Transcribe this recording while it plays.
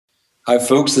Hi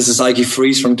folks, this is Ike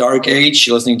Freeze from Dark Age.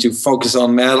 You're listening to Focus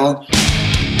on Metal.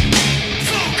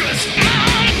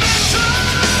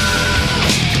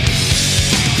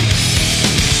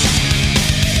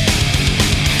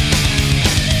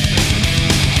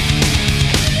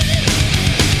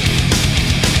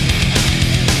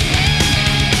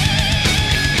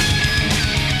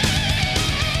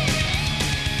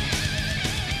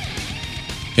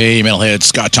 Hey, Metalhead,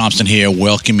 Scott Thompson here,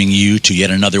 welcoming you to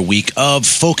yet another week of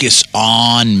Focus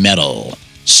on Metal.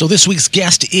 So this week's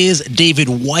guest is David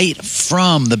White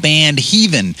from the band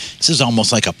Heathen. This is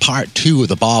almost like a part two of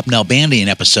the Bob Nalbandian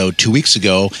episode 2 weeks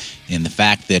ago, in the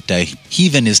fact that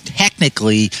Heathen is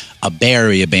technically a Bay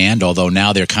Area band, although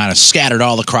now they're kind of scattered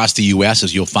all across the U.S.,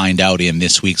 as you'll find out in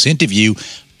this week's interview.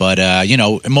 But,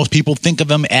 most people think of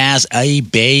them as a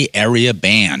Bay Area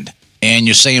band. And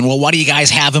you're saying, well, why do you guys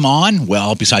have him on?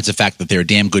 Well, besides the fact that they're a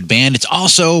damn good band, it's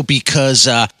also because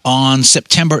on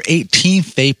September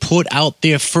 18th, they put out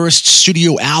their first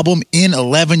studio album in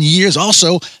 11 years.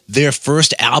 Also, their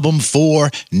first album for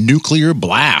Nuclear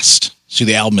Blast. So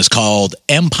the album is called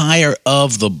Empire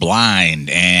of the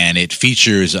Blind, and it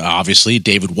features, obviously,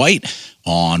 David White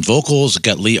on vocals.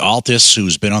 Got Lee Altus,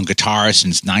 who's been on guitar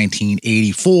since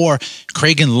 1984.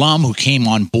 Craigan Lum, who came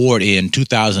on board in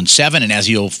 2007. And as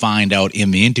you'll find out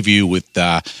in the interview with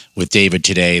David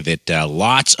today, that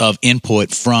lots of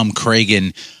input from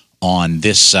Craigan on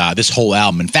this whole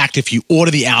album. In fact, if you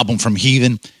order the album from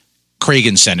Heathen,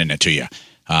 Craigan's sending it to you.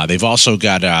 They've also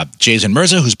got Jason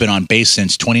Mirza, who's been on bass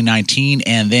since 2019.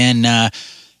 And then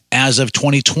as of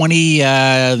 2020,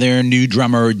 their new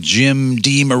drummer, Jim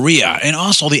D. Maria. And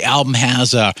also the album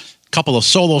has a couple of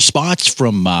solo spots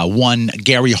from one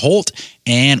Gary Holt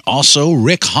and also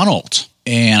Rick Hunolt.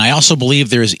 And I also believe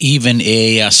there's even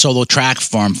a solo track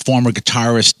from former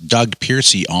guitarist Doug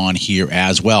Piercy on here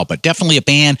as well. But definitely a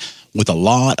band with a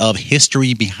lot of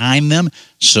history behind them.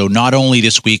 So not only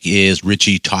this week is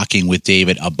Richie talking with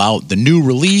David about the new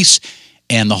release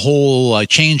and the whole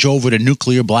changeover to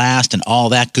Nuclear Blast and all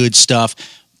that good stuff,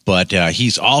 but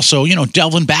he's also,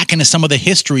 delving back into some of the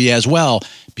history as well,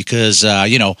 because,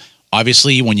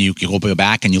 obviously when you go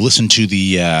back and you listen to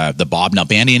the Bob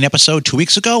Nalbandian episode 2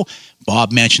 weeks ago,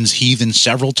 Bob mentions Heathen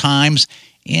several times,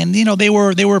 and, they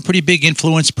were a pretty big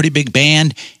influence, pretty big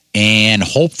band, and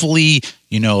hopefully,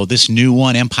 this new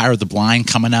one, Empire of the Blind,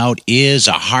 coming out is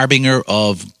a harbinger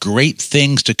of great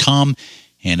things to come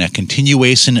and a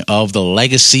continuation of the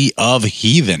legacy of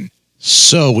Heathen.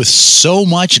 So with so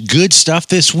much good stuff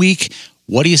this week,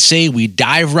 what do you say we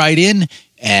dive right in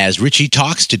as Richie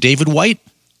talks to David White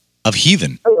of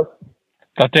Heathen? Hello.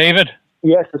 Got David?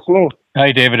 Yes, it's me.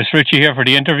 Hi, David. It's Richie here for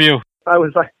the interview. I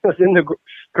was in the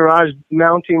garage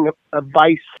mounting a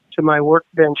vise to my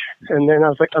workbench, and then I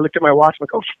looked at my watch, I'm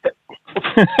like, oh, shit.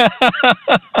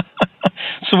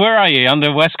 So where are you? On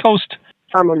the West Coast?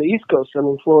 I'm on the East Coast. I'm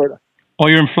in Florida. Oh,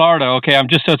 you're in Florida. Okay, I'm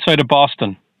just outside of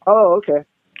Boston. Oh, okay.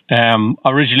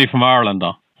 Originally from Ireland,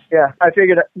 though. Yeah, I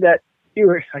figured that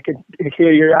I could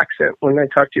hear your accent when I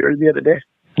talked to you the other day.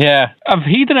 Yeah. Have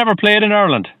Heathen ever played in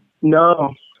Ireland?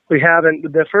 No, we haven't.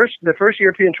 The first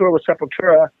European tour was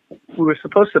Sepultura. We were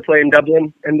supposed to play in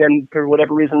Dublin, and then for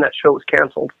whatever reason that show was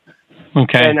canceled.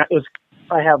 Okay. And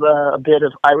I have a bit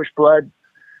of Irish blood,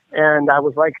 and I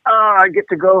was like, I get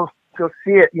to go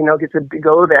see it, get to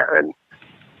go there, and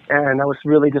I was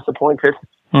really disappointed.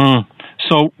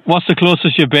 So what's the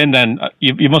closest you've been then?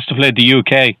 You must have played the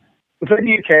UK. We played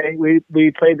the UK.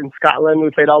 We played in Scotland.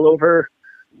 We played all over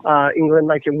England,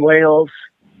 like in Wales,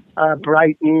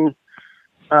 Brighton,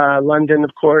 London,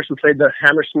 of course. We played the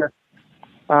Hammersmith,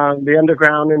 the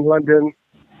Underground in London.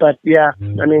 But yeah,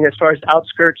 I mean, as far as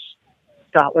outskirts,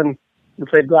 Scotland, we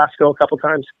played Glasgow a couple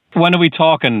times. When are we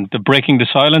talking? The Breaking the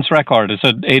Silence record? Is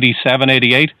it 87,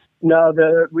 88? No,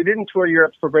 we didn't tour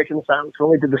Europe for Breaking the Silence. We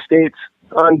only did the States.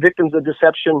 On Victims of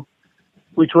Deception,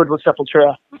 we toured with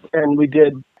Sepultura, and we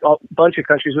did a bunch of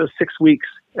countries. It was 6 weeks.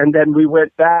 And then we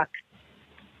went back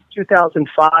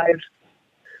 2005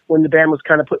 when the band was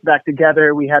kind of put back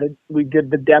together. We did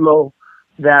the demo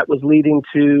that was leading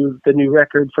to the new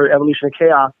record for Evolution of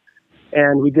Chaos.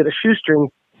 And we did a shoestring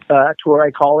tour,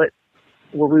 I call it,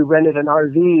 where we rented an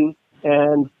RV,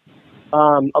 and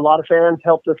a lot of fans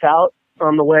helped us out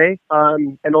on the way.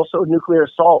 And also Nuclear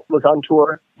Assault was on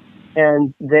tour,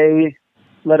 and they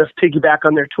let us piggyback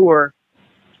on their tour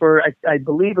for, I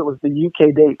believe it was the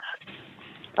UK dates.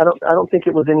 I don't think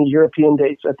it was any European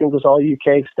dates. I think it was all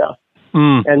UK stuff.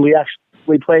 And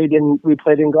we played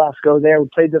in Glasgow there. We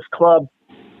played this club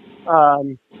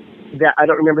that I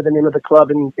don't remember the name of the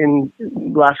club in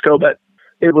Glasgow, but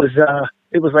it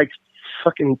was like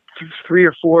fucking 3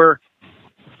 or 4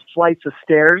 flights of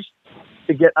stairs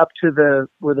to get up to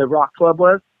where the rock club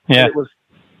was. Yeah. And it was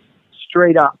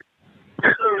straight up.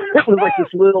 It was like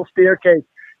this little staircase,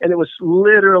 and it was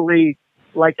literally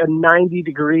like a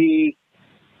 90-degree,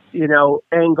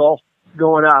 angle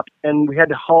going up, and we had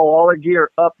to haul all our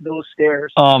gear up those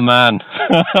stairs. Oh man.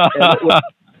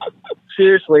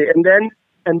 Seriously. And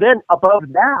then above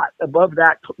that,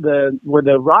 where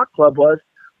the rock club was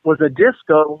a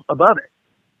disco above it.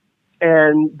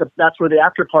 And that's where the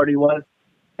after party was.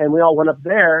 And we all went up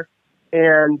there,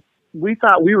 and we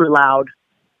thought we were loud,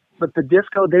 but the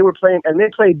disco they were playing, and they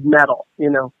played metal,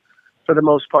 for the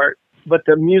most part, but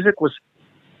the music was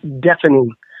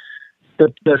deafening.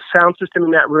 The sound system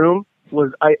in that room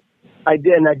was, I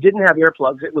didn't have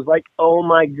earplugs. It was like, oh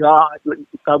my God,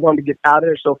 I wanted to get out of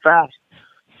there so fast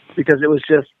because it was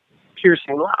just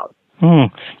piercing loud.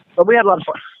 But we had a lot of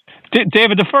fun.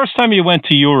 David, the first time you went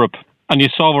to Europe and you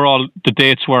saw where all the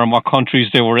dates were and what countries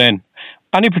they were in,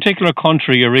 any particular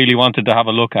country you really wanted to have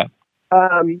a look at?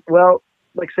 Well,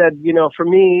 like I said, for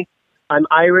me, I'm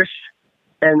Irish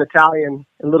and Italian,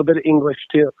 and a little bit of English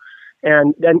too.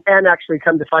 And actually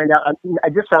come to find out, I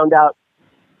just found out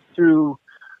through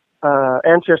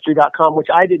Ancestry.com, which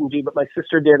I didn't do, but my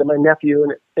sister did and my nephew,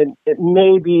 and it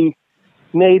may be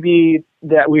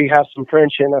that we have some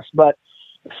French in us. But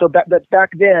so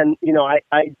back then,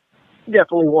 I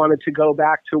definitely wanted to go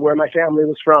back to where my family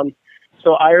was from.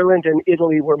 So Ireland and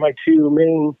Italy were my two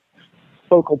main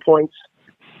focal points,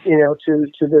 to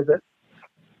visit.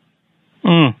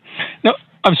 Now,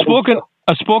 I've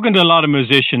spoken to a lot of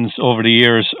musicians over the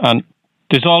years, and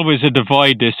there's always a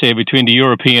divide, they say, between the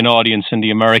European audience and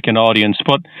the American audience.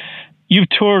 But you've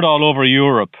toured all over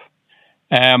Europe.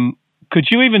 Could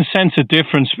you even sense a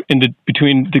difference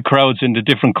between the crowds in the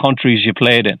different countries you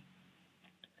played in?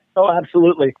 Oh,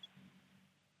 absolutely.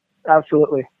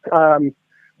 Absolutely.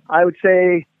 I would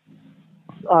say,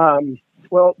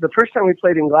 well, the first time we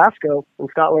played in Glasgow, in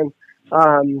Scotland,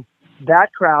 that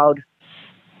crowd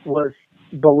was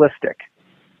ballistic.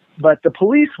 But the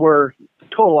police were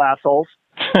total assholes.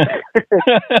 And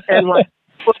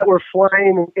people that were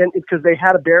flying because they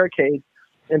had a barricade,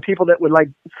 and people that would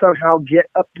somehow get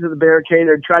up to the barricade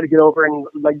or try to get over and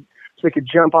so they could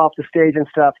jump off the stage and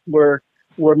stuff were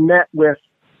met with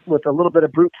a little bit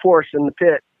of brute force in the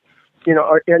pit,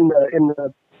 or in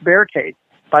the barricade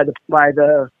by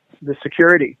the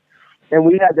security. And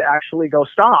we had to actually go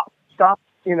stop,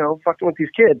 fucking with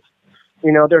these kids.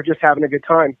 They're just having a good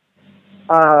time.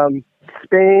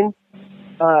 Spain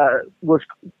was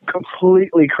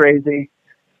completely crazy.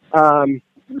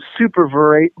 Super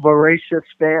voracious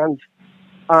fans.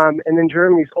 And then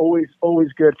Germany's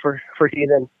always good for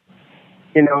heathen.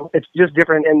 It's just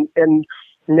different. And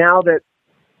now that,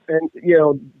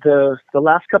 the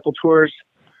last couple tours,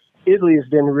 Italy has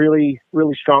been really,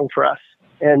 really strong for us.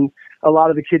 And a lot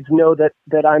of the kids know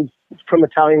that I'm from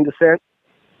Italian descent.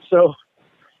 So,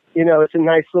 it's a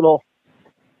nice little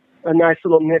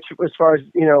niche as far as,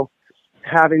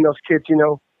 having those kids,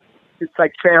 it's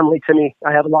like family to me.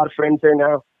 I have a lot of friends there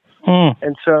now.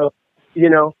 And so,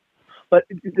 but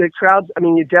the crowds,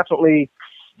 you definitely,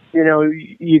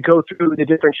 you go through the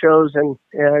different shows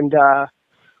and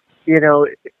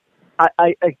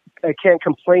I can't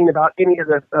complain about any of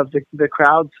the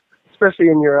crowds, especially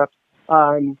in Europe.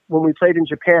 When we played in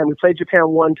Japan,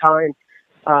 one time,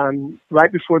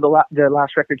 right before the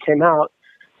last record came out.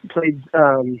 We played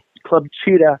Club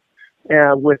Cheetah,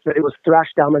 it was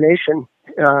Thrash Domination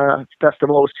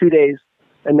festival. It was 2 days,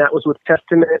 and that was with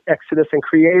Testament, Exodus, and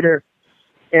Creator,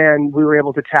 and we were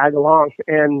able to tag along.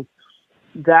 And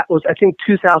that was, I think,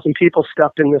 2,000 people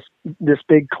stuffed in this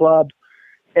big club,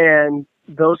 and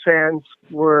those fans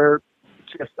were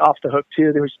just off the hook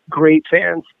too. There was great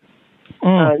fans. We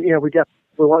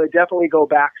want to definitely go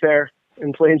back there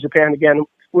and play in Japan again.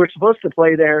 We're supposed to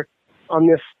play there on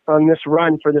this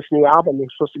run for this new album. We're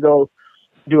supposed to go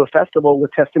do a festival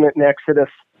with Testament and Exodus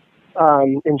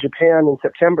in Japan in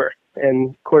September.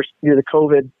 And of course, the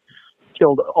COVID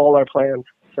killed all our plans.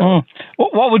 So.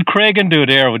 What would Cragen do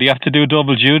there? Would he have to do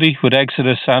double duty with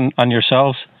Exodus and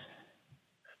yourselves?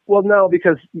 Well, no,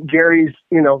 because Gary's,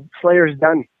 Slayer's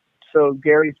done. So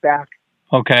Gary's back.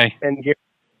 Okay. And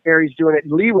Gary's doing it.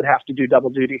 Lee would have to do double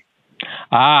duty.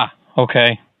 Ah,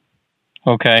 okay.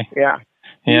 Okay. Yeah.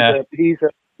 He's a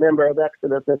member of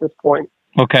Exodus at this point.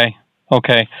 Okay.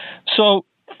 So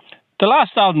the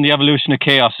last album, The Evolution of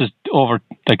Chaos, is over,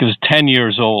 it was 10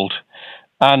 years old.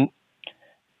 And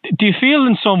do you feel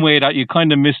in some way that you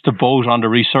kind of missed the boat on the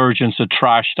resurgence of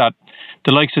thrash, that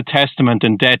the likes of Testament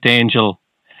and Death Angel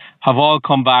have all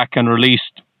come back and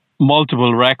released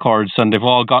multiple records, and they've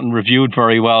all gotten reviewed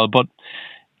very well, but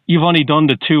you've only done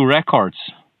the 2 records?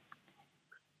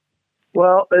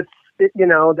 Well, it's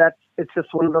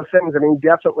just one of those things. I mean,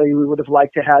 definitely we would have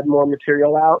liked to had more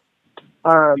material out.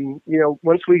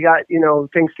 Once we got,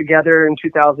 things together in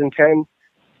 2010,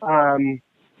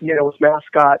 with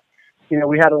Mascot,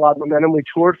 we had a lot of momentum. We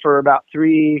toured for about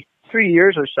three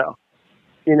years or so,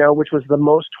 which was the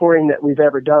most touring that we've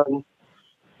ever done.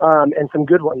 And some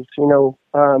good ones,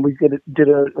 we did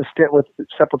a stint with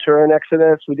Sepultura and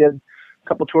Exodus. We did a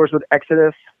couple tours with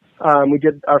Exodus. We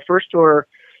did our first tour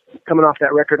coming off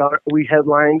that record. We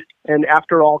headlined, and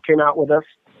After All came out with us.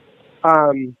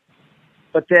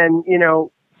 But then, we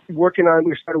started working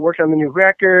on the new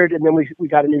record, and then we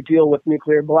got a new deal with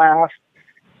Nuclear Blast.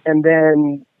 And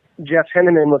then Jeff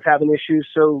Henneman was having issues,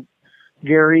 so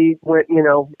Gary went,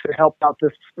 to help out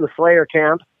the Slayer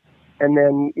camp. And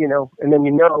then,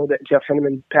 that Jeff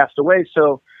Henneman passed away.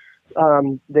 So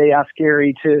they asked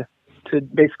Gary to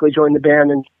basically join the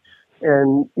band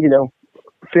and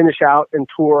finish out and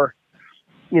tour,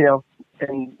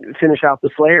 and finish out the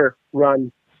Slayer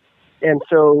run. And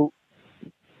so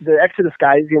the Exodus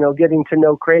guys, getting to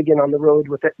know Cragen on the road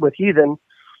with Heathen,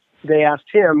 they asked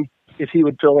him if he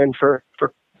would fill in for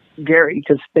Gary,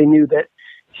 because they knew that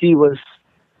he was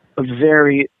a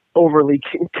very overly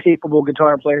capable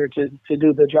guitar player to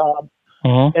do the job.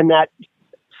 Mm-hmm. And that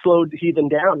slowed Heathen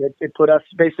down. It put us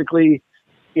basically,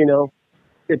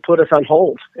 it put us on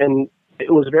hold, and it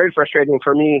was very frustrating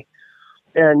for me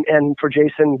and for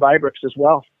Jason Vibrix as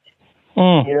well.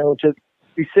 To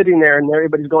be sitting there and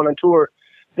everybody's going on tour.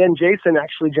 Then Jason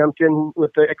actually jumped in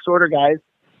with the Exorder guys,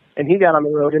 and he got on the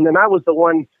road, and then I was the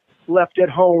one left at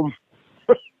home.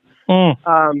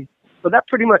 So that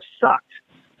pretty much sucked.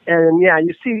 And yeah,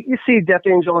 you see Death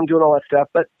Angel and doing all that stuff,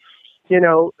 but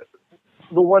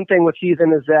the one thing with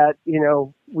Heathen is that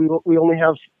we only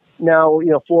have now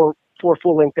four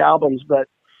full-length albums, but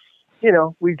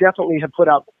we definitely have put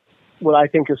out what I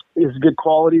think is good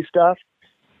quality stuff.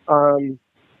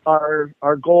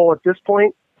 Our goal at this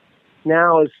point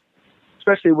now is,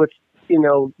 especially with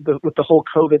with the whole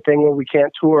COVID thing where we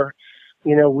can't tour,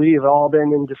 we've all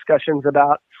been in discussions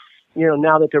about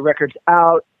now that the record's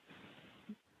out,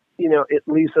 it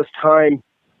leaves us time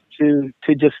to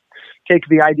just take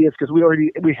the ideas, because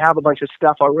we have a bunch of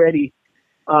stuff already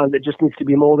that just needs to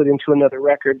be molded into another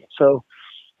record. So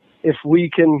if we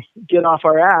can get off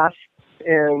our ass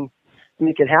and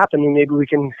make it happen, then maybe we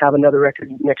can have another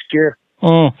record next year.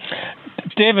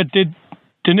 David, did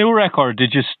the new record,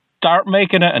 did you start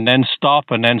making it and then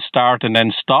stop and then start and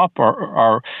then stop,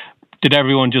 or did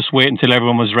everyone just wait until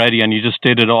everyone was ready and you just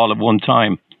did it all at one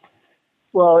time?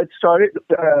 Well, it started,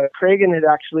 Cragen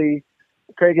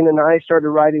and I started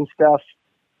writing stuff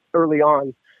early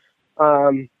on.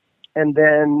 And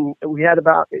then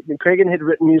Cragen had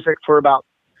written music for about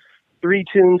 3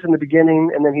 tunes in the beginning,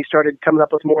 and then he started coming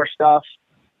up with more stuff.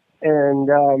 And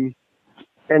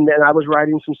then I was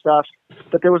writing some stuff,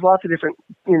 but there was lots of different,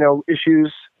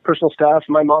 issues, personal stuff.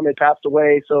 My mom had passed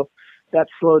away, so that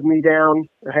slowed me down.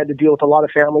 I had to deal with a lot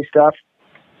of family stuff,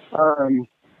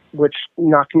 which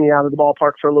knocked me out of the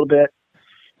ballpark for a little bit.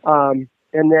 And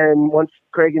then once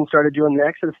Cragen started doing the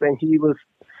Exodus thing, he was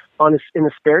in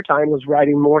his spare time was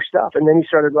writing more stuff. And then he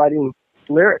started writing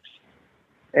lyrics,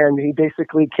 and he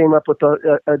basically came up with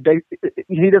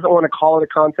he doesn't want to call it a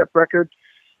concept record,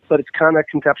 but it's kind of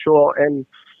conceptual. And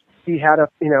he had a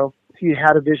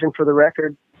vision for the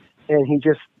record, and he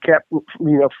just kept,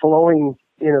 flowing,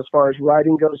 as far as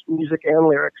writing goes, music and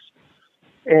lyrics.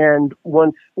 And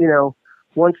once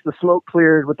the smoke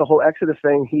cleared with the whole Exodus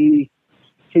thing, he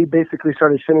basically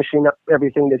started finishing up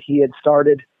everything that he had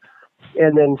started,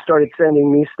 and then started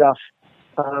sending me stuff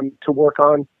to work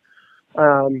on.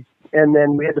 And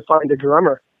then we had to find a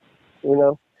drummer.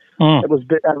 It was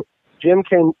Jim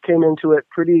came into it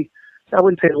pretty, I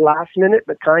wouldn't say last minute,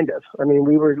 but kind of. I mean,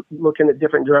 we were looking at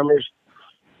different drummers,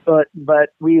 but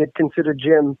we had considered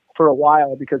Jim for a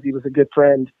while because he was a good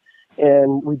friend,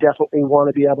 and we definitely want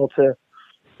to be able to,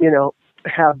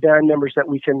 have band members that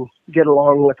we can get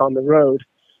along with on the road.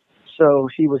 So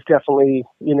he was definitely,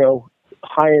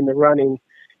 high in the running.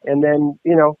 And then,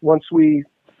 once we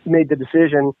made the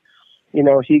decision,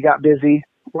 he got busy,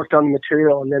 worked on the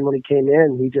material, and then when he came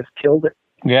in, he just killed it.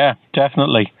 Yeah,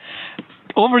 definitely.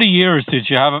 Over the years, did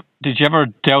you ever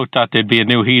doubt that there'd be a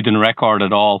new Heathen record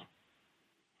at all?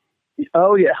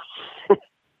 Oh yeah,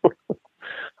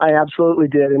 I absolutely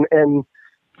did. And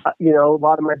a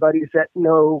lot of my buddies that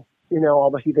know, all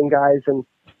the Heathen guys and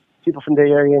people from the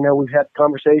area, we've had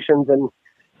conversations, and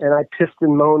I pissed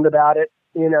and moaned about it,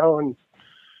 and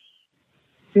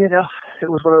it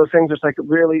was one of those things. It's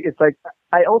like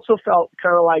I also felt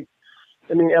kind of like,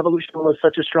 Evolution was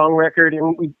such a strong record,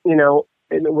 and we,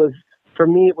 and it was for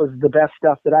me, it was the best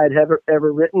stuff that I had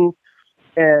ever written,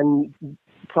 and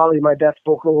probably my best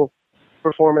vocal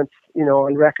performance,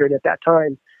 on record at that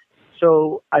time.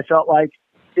 So I felt like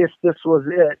if that was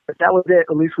it,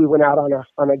 at least we went out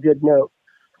on a good note.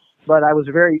 But I was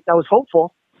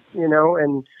hopeful,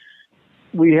 and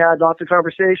we had lots of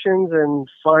conversations, and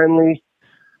finally,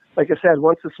 like I said,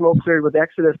 once the smoke cleared with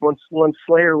Exodus, once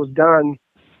Slayer was done,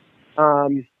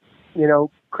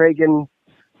 Cragen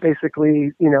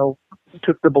basically,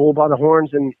 took the bull by the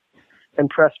horns and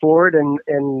pressed forward,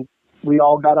 and we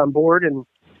all got on board, and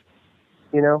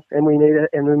and we made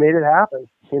it happen.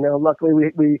 Luckily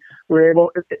we were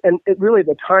able, and it really,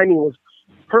 the timing was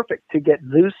perfect to get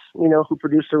Zeus, who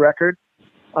produced the record.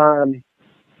 5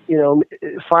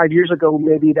 years ago,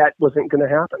 maybe that wasn't going to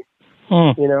happen.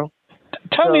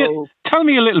 Tell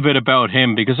me a little bit about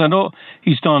him, because I know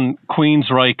he's done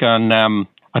Queensryche, and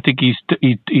I think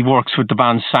he works with the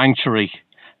band Sanctuary.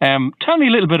 Tell me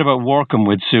a little bit about working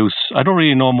with Zeus. I don't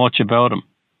really know much about him.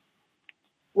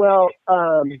 Well,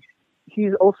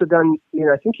 he's also done,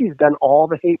 I think he's done all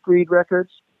the Hatebreed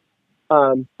records.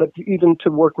 But even to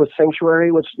work with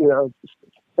Sanctuary, which,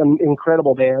 an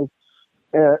incredible band,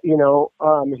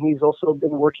 he's also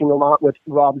been working a lot with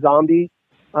Rob Zombie,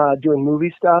 doing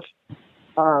movie stuff.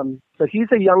 But he's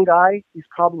a young guy. He's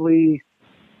probably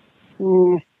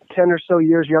 10 or so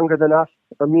years younger than us,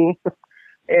 or me.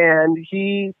 And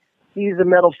he's a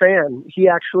metal fan. He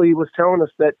actually was telling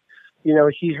us that,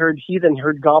 he then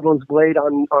heard Goblin's Blade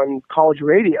on college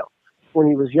radio when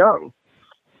he was young,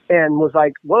 and was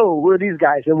like, whoa, who are these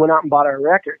guys? And went out and bought our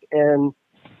record. And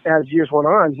as years went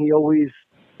on, he always,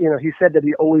 he said that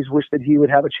he always wished that he would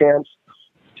have a chance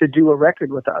to do a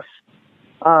record with us.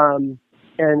 And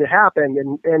it happened.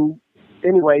 And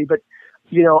anyway, but,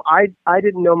 I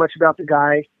didn't know much about the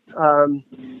guy.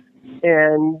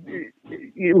 And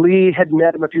Lee had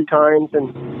met him a few times, and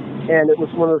it was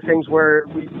one of those things where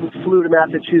we flew to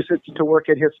Massachusetts to work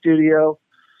at his studio,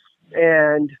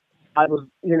 and I was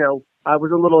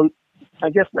a little, I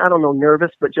guess, I don't know,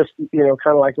 nervous, but just, kind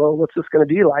of like, well, what's this going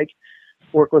to be like,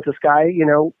 working with this guy,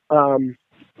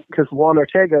 because Juan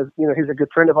Ortega, he's a good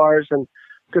friend of ours and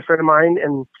good friend of mine,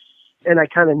 and I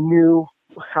kind of knew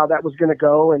how that was going to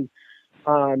go, and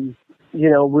we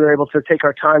were able to take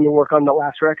our time and work on the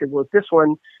last record. With this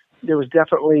one, there was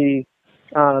definitely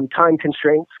time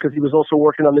constraints, because he was also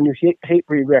working on the new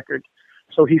Hatebreed record.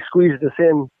 So he squeezed us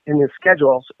in his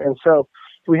schedules. And so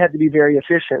we had to be very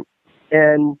efficient.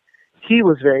 And he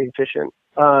was very efficient.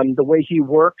 The way he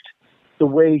worked, the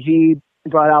way he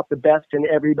brought out the best in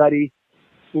everybody,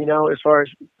 as far as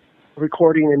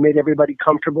recording, and made everybody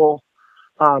comfortable,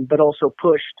 but also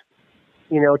pushed,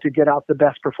 to get out the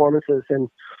best performances. And,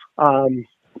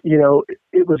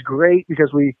 it was great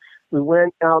because we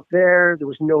went out there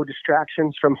was no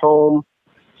distractions from home.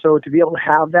 So to be able to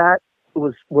have that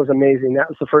was amazing. That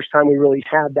was the first time we really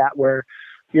had that, where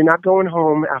you're not going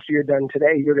home after you're done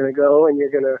today. You're going to go and you're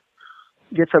going to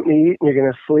get something to eat, and you're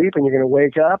going to sleep, and you're going to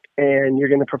wake up, and you're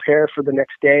going to prepare for the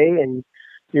next day, and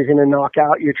you're going to knock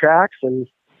out your tracks. And,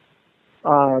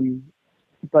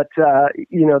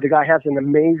 the guy has an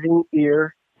amazing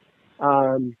ear.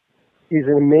 He's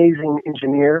an amazing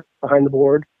engineer behind the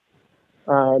board.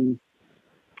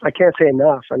 I can't say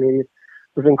enough. I mean, it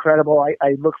was incredible.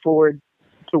 I look forward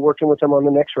to working with him on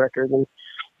the next record, and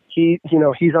he's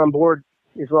on board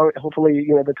as long. Hopefully,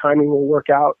 the timing will work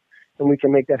out and we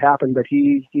can make that happen. But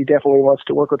he definitely wants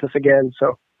to work with us again.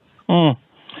 So,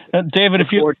 David,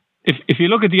 if you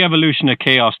look at the Evolution of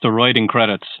Chaos, the writing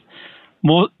credits,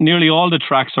 nearly all the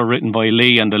tracks are written by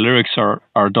Lee, and the lyrics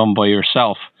are done by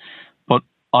yourself. But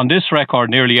on this record,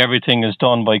 nearly everything is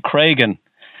done by Cragen.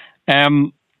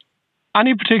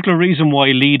 Any particular reason why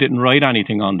Lee didn't write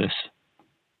anything on this?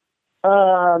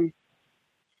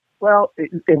 Well,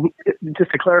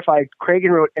 just to clarify,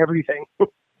 Cragen wrote everything.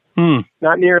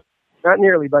 Not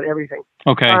nearly, but everything.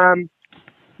 Okay.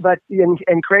 But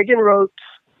Cragen wrote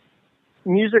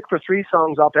music for 3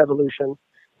 songs off Evolution,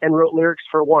 and wrote lyrics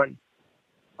for 1.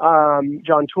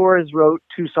 John Torres wrote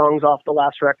 2 songs off the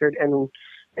last record,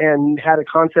 and had a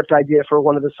concept idea for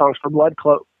one of the songs for Blood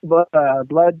Cult.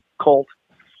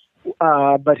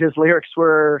 But his lyrics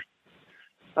were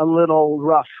a little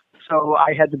rough, so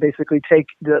I had to basically take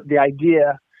the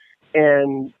idea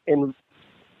and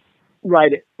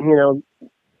write it,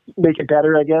 make it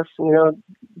better, I guess,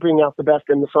 bring out the best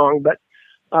in the song. But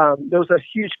there was a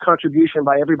huge contribution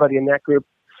by everybody in that group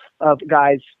of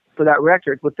guys for that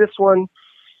record. With this one,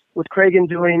 with Cragen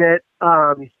doing it,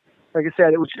 like I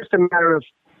said, it was just a matter of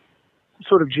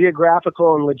sort of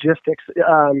geographical and logistics.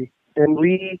 And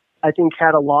Lee, I think,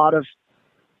 had a lot of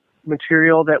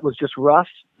material that was just rough.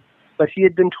 but he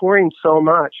had been touring so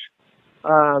much.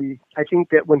 I think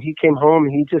that when he came home,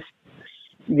 he just,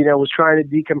 was trying to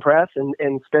decompress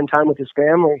and spend time with his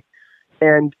family.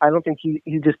 And I don't think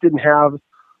he just didn't have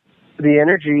the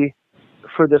energy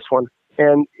for this one.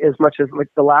 And as much as like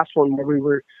the last one, where we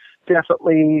were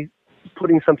definitely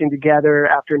putting something together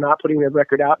after not putting a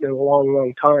record out in a long,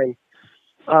 long time.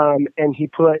 And he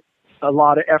put a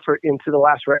lot of effort into the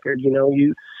last record.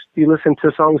 You listen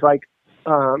to songs like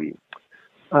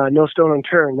No Stone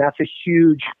Unturned. That's a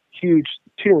huge, huge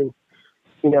tune.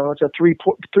 It's a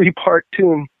three-part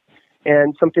tune,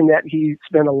 and something that he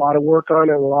spent a lot of work on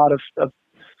and a lot of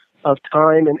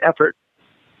time and effort.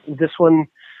 This one,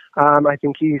 I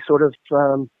think he sort of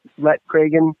let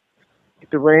Cragen take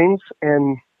the reins,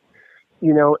 and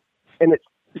and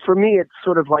for me, it's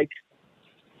sort of like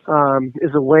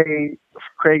is a way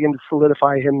for Cragen to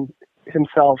solidify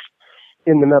himself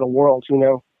in the metal world,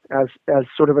 as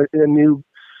sort of a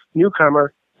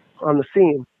newcomer on the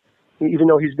scene. Even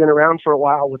though he's been around for a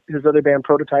while with his other band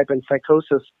Prototype and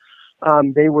Psychosis,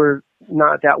 they were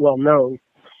not that well known.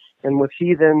 And with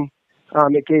Heathen,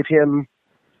 it gave him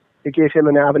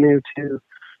an avenue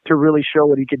to really show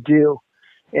what he could do.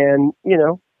 And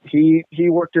he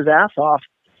worked his ass off.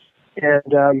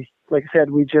 And like I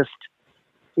said, we just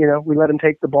we let him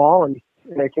take the ball, and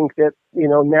I think that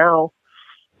now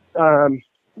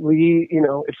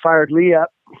it fired Lee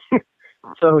up,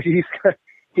 so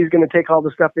he's going to take all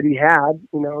the stuff that he had,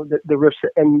 the riffs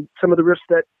and some of the riffs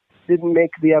that didn't make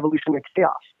the Evolution of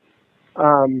Chaos,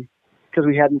 because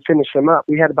we hadn't finished them up.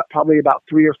 We had probably about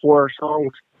 3 or 4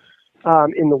 songs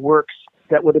in the works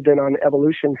that would have been on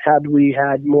Evolution had we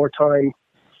had more time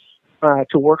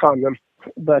to work on them.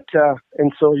 But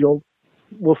and so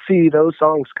we'll see those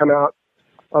songs come out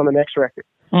on the next record.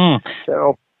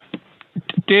 So,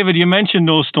 David, you mentioned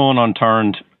No Stone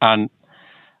Unturned, and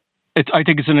I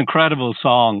think it's an incredible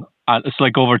song. It's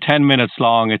like over 10 minutes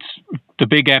long. It's the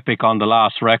big epic on the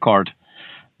last record.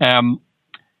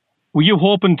 Were you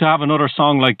hoping to have another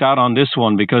song like that on this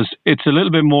one? Because it's a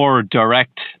little bit more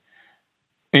direct,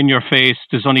 in your face.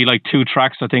 There's only like 2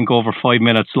 tracks, I think, over 5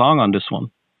 minutes long on this one.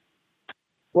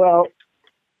 Well,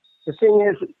 the thing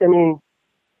is, I mean,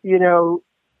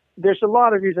 there's a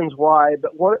lot of reasons why,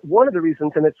 but one of the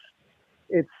reasons, and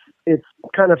it's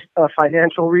kind of a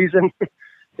financial reason,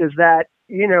 is that,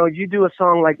 you do a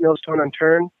song like No Stone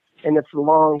Unturned, and it's a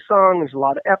long song, there's a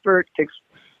lot of effort, it takes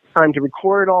time to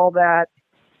record all that.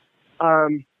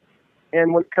 And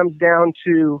when it comes down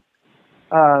to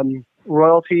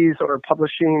royalties or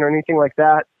publishing or anything like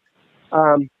that,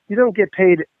 you don't get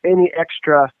paid any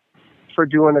extra for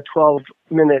doing a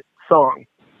 12-minute song.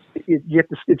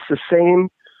 It's the same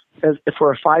as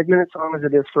for a 5-minute song as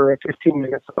it is for a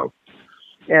 15-minute song.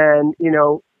 And,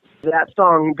 that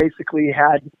song basically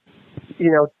had,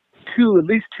 at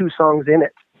least 2 songs in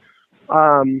it.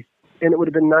 And it would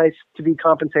have been nice to be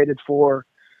compensated for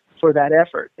that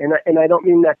effort. And I don't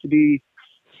mean that to be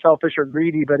selfish or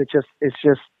greedy, but it's just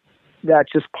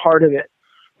that's just part of it.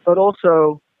 But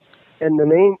also, and the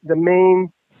main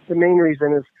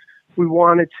reason is we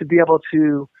wanted to be able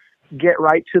to get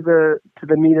right to the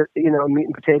meat of, meat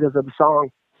and potatoes of the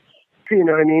song, you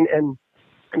know what I mean, and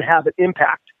have an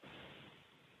impact,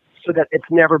 so that it's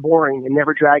never boring and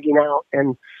never dragging out,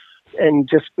 and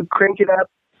just crank it up,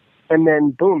 and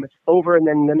then boom, it's over, and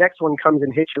then the next one comes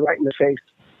and hits you right in the face,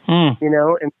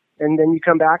 and then you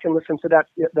come back and listen to the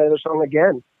other song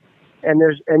again,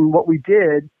 and what we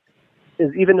did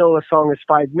is, even though a song is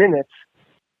 5 minutes,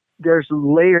 there's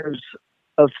layers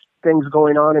of things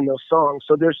going on in those songs.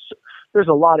 So there's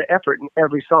a lot of effort in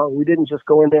every song. We didn't just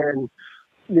go in there and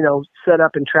set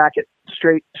up and track it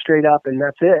straight up and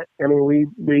that's it. I mean,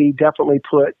 we definitely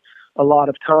put a lot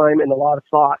of time and a lot of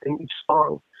thought in each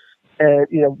song, and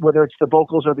whether it's the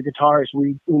vocals or the guitars,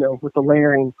 we with the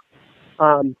layering,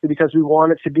 because we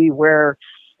want it to be where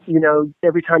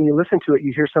every time you listen to it,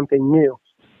 you hear something new.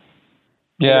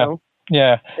 Yeah.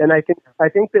 And I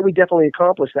think that we definitely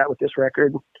accomplished that with this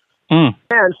record.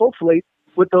 And hopefully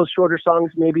with those shorter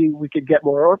songs, maybe we could get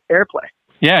more airplay.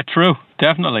 Yeah, true.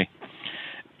 Definitely.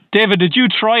 David, did you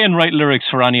try and write lyrics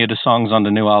for any of the songs on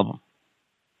the new album?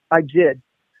 I did.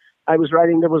 I was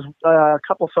writing, there was a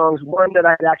couple songs, one that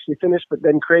I had actually finished, but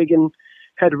then Cragen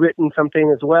had written something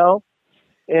as well.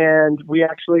 And we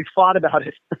actually fought about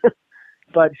it.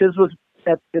 But his was,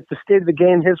 at the state of the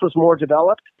game, his was more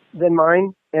developed than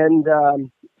mine. And,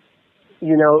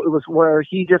 it was where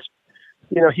he just,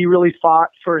 he really fought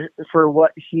for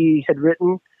what he had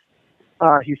written.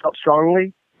 He felt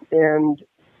strongly, and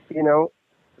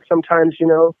sometimes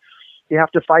you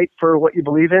have to fight for what you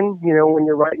believe in. When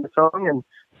you're writing a song,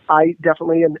 I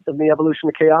definitely, in the Evolution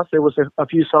of Chaos, there was a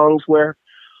few songs where,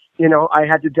 I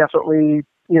had to definitely,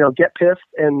 get pissed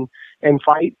and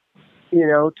fight,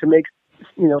 to make,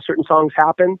 certain songs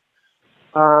happen,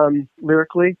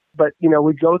 lyrically. But,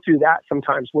 we go through that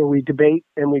sometimes where we debate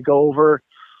and we go over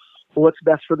what's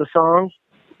best for the song.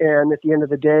 And at the end of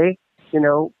the day,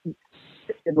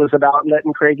 it was about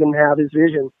letting Cragen have his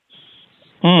vision.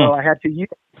 So I had to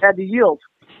yield,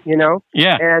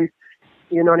 Yeah. And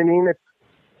you know what I mean?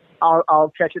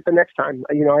 I'll catch it the next time.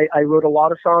 I wrote a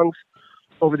lot of songs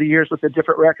over the years with the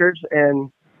different records,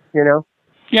 and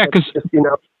yeah,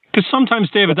 because sometimes,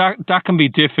 David, that can be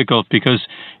difficult because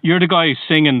you're the guy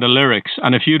singing the lyrics,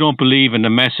 and if you don't believe in the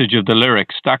message of the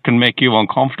lyrics, that can make you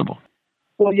uncomfortable.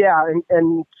 Well, yeah,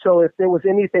 and so if there was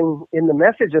anything in the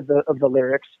message of the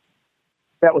lyrics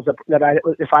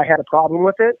if I had a problem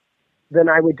with it, then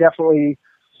I would definitely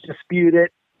dispute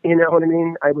it. You know what I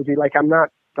mean? I would be like, I'm not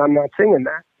singing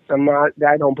that.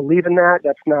 I don't believe in that.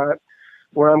 That's not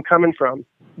where I'm coming from.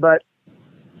 But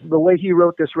the way he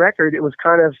wrote this record, it was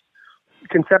kind of,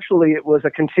 conceptually, it was a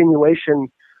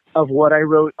continuation of what I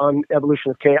wrote on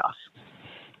Evolution of Chaos.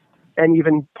 And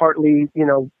even partly,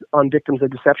 on Victims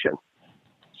of Deception.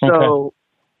 So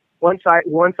once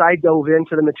I dove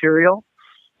into the material,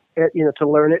 to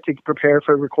learn it, to prepare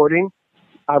for recording,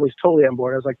 I was totally on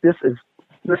board. I was like, this is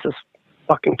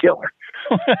fucking killer.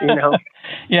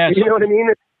 Yeah. You know what I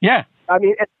mean? Yeah. I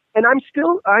mean, and I'm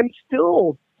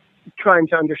still trying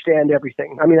to understand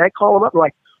everything. I mean, I call him up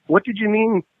like, what did you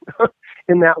mean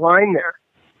in that line there?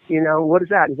 What is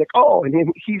that? He's like, oh,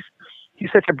 and he's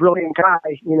such a brilliant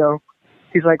guy.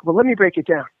 He's like, well, let me break it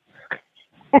down.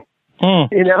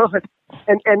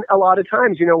 And a lot of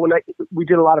times, when we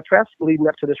did a lot of press leading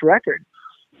up to this record,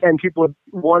 and people would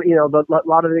want, a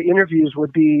lot of the interviews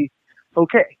would be,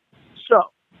 okay, so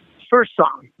first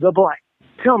song, The Blight.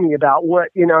 Tell me about what,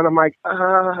 and I'm like,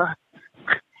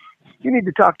 you need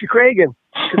to talk to Cragen,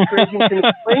 because Cragen can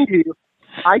explain to you.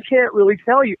 I can't really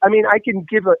tell you. I mean, I can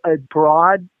give a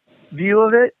broad view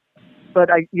of it, but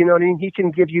he can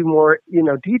give you more,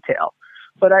 detail.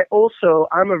 But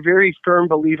I'm a very firm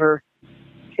believer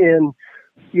in,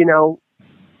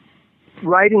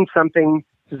 writing something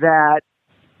that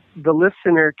the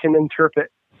listener can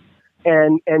interpret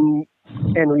and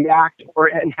react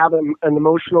and have an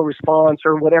emotional response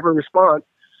or whatever response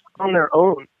on their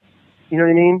own. You know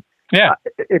what I mean? Yeah.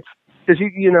 It's because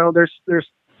there's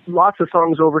lots of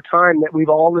songs over time that we've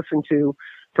all listened to,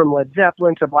 from Led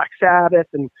Zeppelin to Black Sabbath,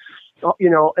 and all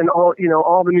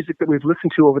the music that we've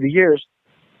listened to over the years,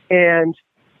 and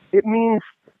it means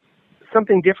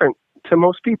something different to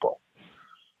most people.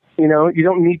 You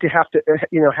don't need to have to,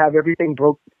 have everything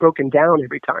broken down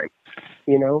every time,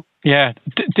 Yeah.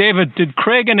 David, did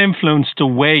Cragen influence the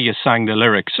way you sang the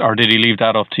lyrics, or did he leave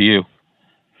that up to you?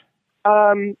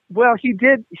 Well, he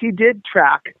did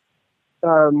track,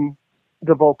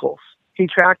 the vocals. He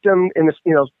tracked them as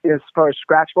far as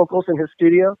scratch vocals in his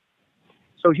studio.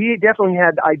 So he definitely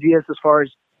had ideas as far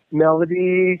as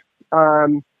melody.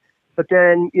 But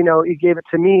then, he gave it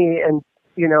to me, and,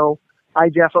 I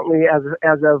definitely,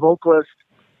 as a vocalist,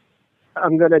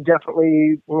 I'm going to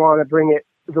definitely want to bring it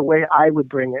the way I would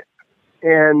bring it.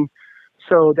 And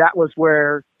so that was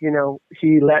where, he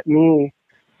let me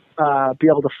be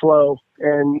able to flow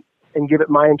and give it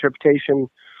my interpretation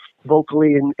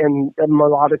vocally and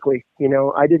melodically.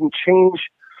 I didn't change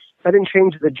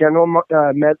the general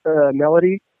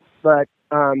melody, but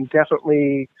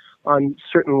definitely on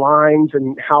certain lines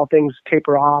and how things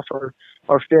taper off or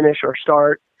finish or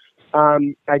start.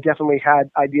 I definitely had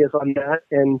ideas on that,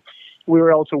 and we were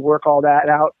able to work all that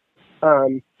out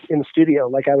in the studio.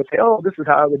 Like I would say, oh, this is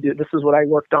how I would do it. This is what I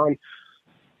worked on.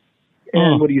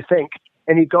 And what do you think?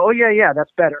 And he'd go, oh, yeah,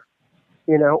 that's better.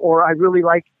 Or I really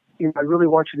like, I really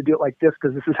want you to do it like this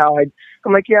because this is how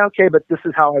I'm like, yeah, okay, but this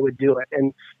is how I would do it.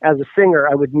 And as a singer,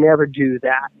 I would never do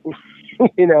that,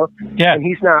 Yeah. And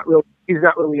he's not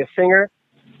really a singer,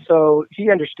 so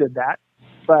he understood that.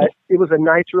 But it was a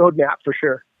nice roadmap for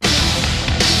sure.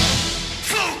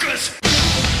 Focus.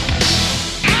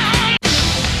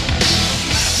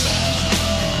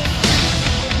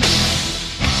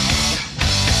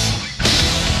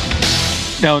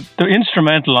 Now, the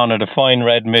instrumental on it, A Fine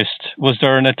Red Mist, was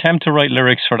there an attempt to write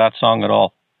lyrics for that song at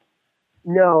all?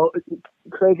 No,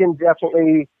 Cragen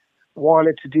definitely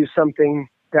wanted to do something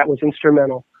that was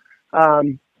instrumental.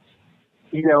 And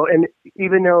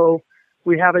even though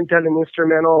we haven't done an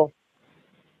instrumental,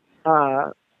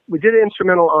 we did an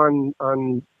instrumental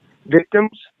on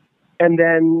Victims, and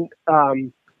then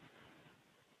on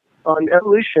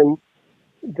Evolution,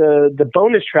 the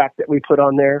bonus track that we put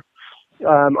on there,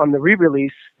 on the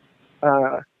re-release,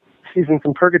 Seasons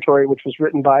in Purgatory, which was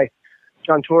written by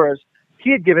John Torres,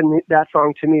 he had given that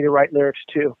song to me to write lyrics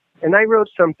to. And I wrote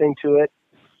something to it.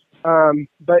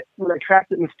 But when I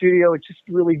tracked it in the studio, it just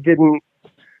really didn't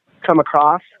come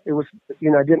across. It was,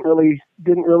 I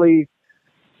didn't really,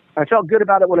 I felt good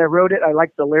about it when I wrote it. I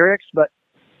liked the lyrics, but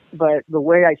the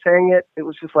way I sang it, it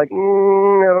was just like, I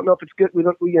don't know if it's good.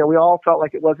 We all felt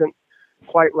like it wasn't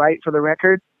quite right for the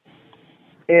record.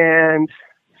 And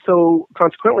so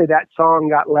consequently that song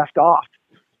got left off.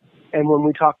 And when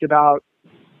we talked about,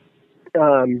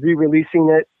 re-releasing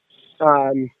it,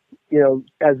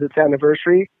 as its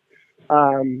anniversary,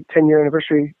 10-year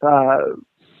anniversary,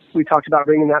 we talked about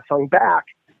bringing that song back.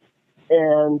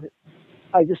 And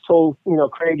I just told,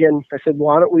 Craig, and I said,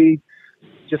 why don't we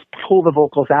just pull the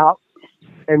vocals out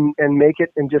and make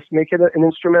it an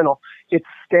instrumental. It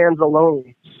stands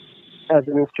alone as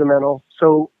an instrumental.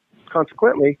 So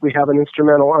consequently, we have an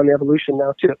instrumental on Evolution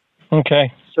now too.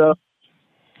 Okay.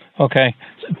 Okay.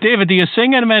 David, do you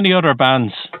sing in many other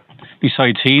bands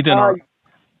besides Heathen?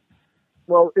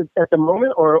 Well, at the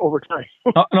moment or over time?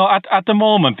 No, at the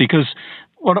moment, because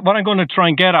what I'm going to try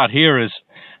and get at here is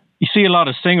you see a lot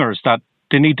of singers that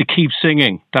they need to keep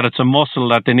singing, that it's a muscle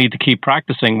that they need to keep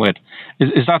practicing with.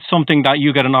 Is that something that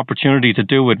you get an opportunity to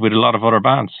do with a lot of other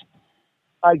bands?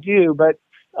 I do, but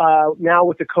now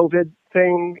with the COVID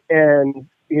thing and,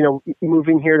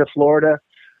 moving here to Florida,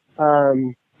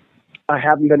 I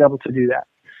haven't been able to do that.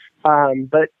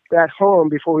 But at home,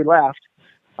 before we left,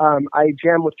 I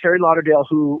jammed with Terry Lauderdale,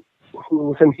 who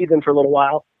was in Heathen for a little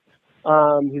while.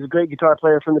 He's a great guitar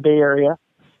player from the Bay Area.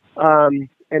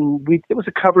 And it was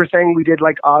a cover thing. We did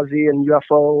like Ozzy and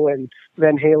UFO and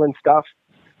Van Halen stuff.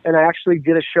 And I actually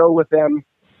did a show with them,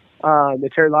 the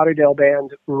Terry Lauderdale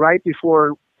band, right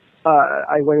before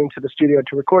I went into the studio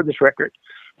to record this record.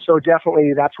 So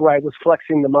definitely that's where I was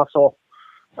flexing the muscle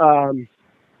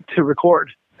to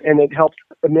record, and it helped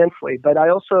immensely. But I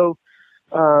also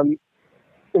am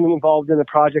involved in a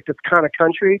project that's kind of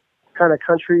country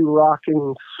rock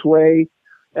and sway,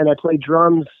 and I play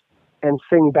drums and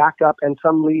sing backup and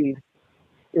some lead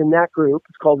in that group.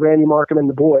 It's called Randy Markham and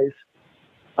the Boys.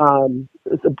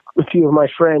 It's a few of my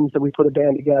friends that we put a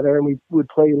band together, and we would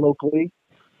play locally.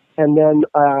 And then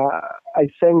I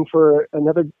sang for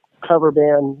another cover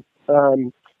band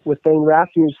with Thane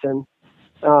Rasmussen,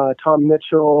 Tom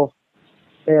Mitchell,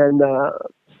 and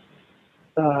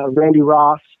Randy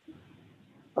Ross,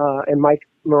 and Mike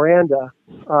Miranda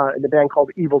in the band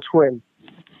called Evil Twin.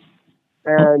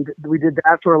 And we did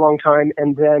that for a long time.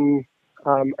 And then,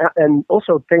 and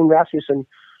also Thane Rasmussen,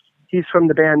 he's from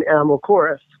the band Animal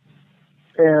Chorus.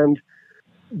 And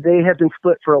they have been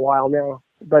split for a while now.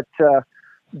 But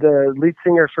the lead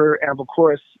singer for Animal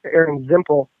Chorus, Aaron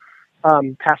Zimpel,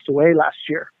 passed away last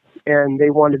year. And they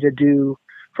wanted to do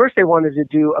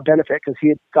a benefit because he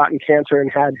had gotten cancer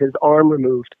and had his arm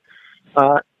removed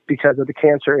because of the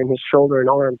cancer in his shoulder and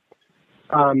arm.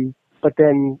 But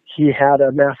then he had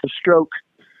a massive stroke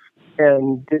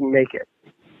and didn't make it.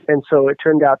 And so it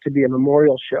turned out to be a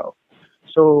memorial show.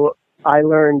 So I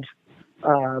learned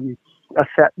a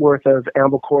set worth of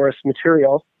Animal Chorus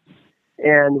material,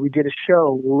 and we did a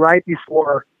show right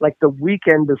before, like the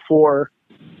weekend before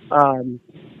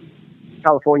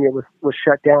California was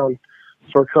shut down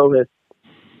for COVID.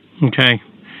 Okay.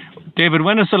 David,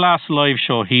 when is the last live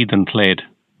show Heathen played?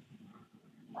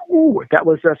 Ooh, that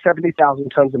was 70,000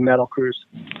 Tons of Metal cruise.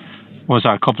 Was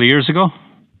that a couple of years ago?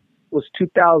 It was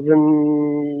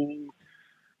 2000.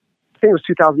 I think it was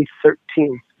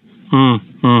 2013.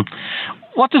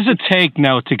 What does it take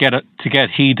now to get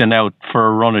Heathen out for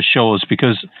a run of shows?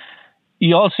 Because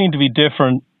you all seem to be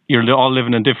different. You're all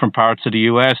living in different parts of the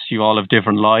US. You all have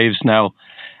different lives now.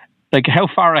 Like, how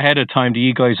far ahead of time do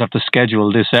you guys have to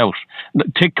schedule this out?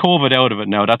 Take COVID out of it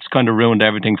now. That's kind of ruined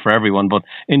everything for everyone. But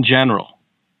in general.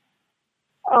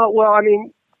 Well, I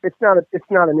mean, it's not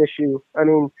an issue. I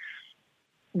mean,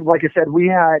 like I said, we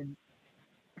had,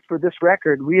 for this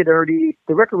record, the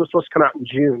record was supposed to come out in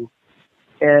June,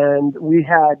 and we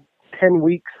had 10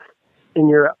 weeks in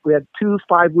Europe. We had 2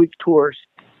 5-week tours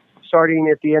starting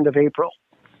at the end of April.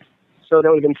 So that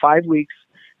would have been 5 weeks.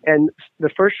 And the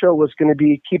first show was going to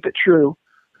be Keep It True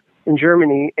in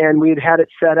Germany, and we had it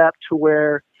set up to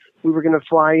where we were going to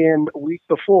fly in a week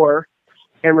before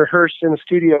and rehearse in the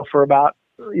studio for about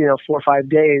 4 or 5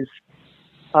 days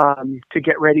to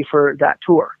get ready for that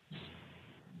tour.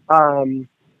 And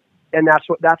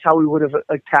that's how we would have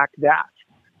attacked that.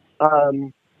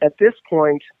 At this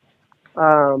point,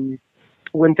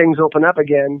 when things open up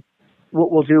again,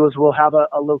 what we'll do is we'll have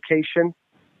a location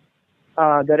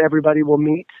that everybody will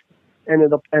meet,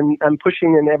 and I'm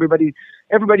pushing, and everybody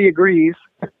agrees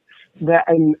that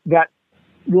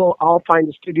I'll find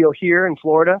a studio here in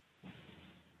Florida,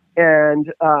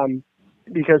 and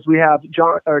because we have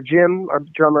Jim, our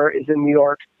drummer, is in New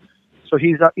York, so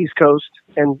he's up East Coast,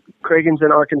 and Cragen's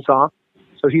in Arkansas,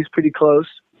 so he's pretty close.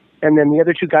 And then the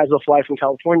other two guys will fly from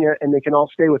California, and they can all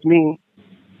stay with me.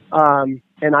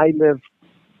 And I live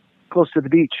close to the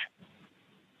beach,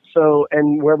 so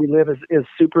and where we live is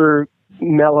super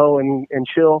mellow and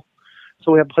chill.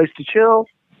 So we have a place to chill,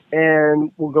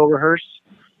 and we'll go rehearse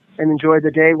and enjoy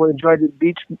the day. We'll enjoy the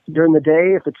beach during the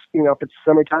day if it's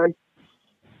summertime.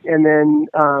 And then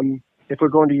if we're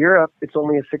going to Europe, it's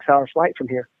only a 6-hour flight from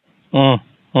here.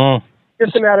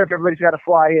 Just a matter if everybody's got to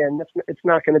fly in. It's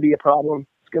not going to be a problem.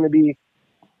 It's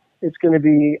going to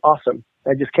be awesome.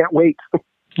 I just can't wait.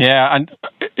 Yeah, and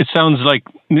it sounds like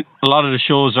a lot of the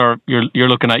shows you're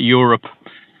looking at Europe.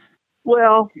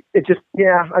 Well,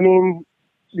 I mean,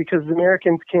 because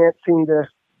Americans can't seem to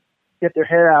get their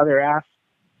head out of their ass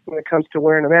when it comes to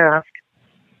wearing a mask.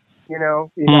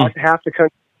 Half the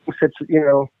country thinks it's,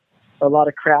 a lot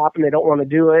of crap and they don't want to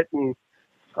do it. And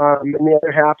the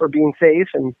other half are being safe.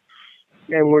 And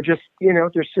we're just,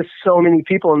 there's just so many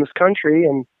people in this country,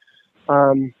 and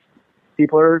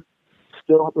we're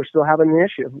still having an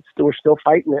issue. We're still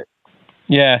fighting it.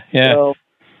 Yeah. So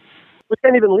we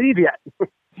can't even leave yet.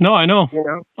 No, I know.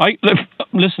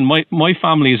 Listen, my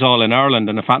family is all in Ireland,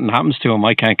 and if anything happens to them,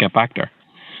 I can't get back there.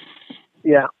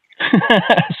 Yeah.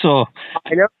 So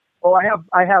I know. Well, I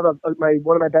have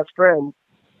one of my best friends.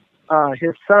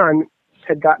 His son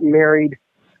had gotten married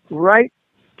right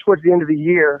towards the end of the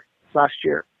year last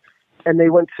year, and they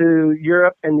went to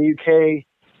Europe and the UK,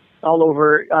 all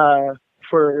over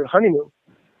for honeymoon.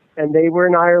 And they were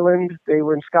in Ireland, they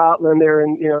were in Scotland, they were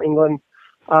in England,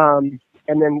 and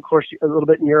then of course a little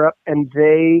bit in Europe. And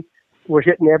they were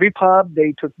hitting every pub.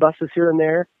 They took buses here and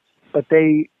there, but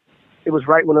it was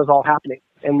right when it was all happening,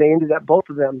 and they ended up, both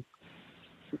of them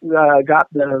got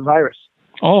the virus.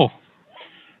 Oh,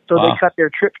 so wow. They cut their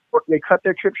trip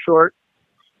short.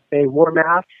 They wore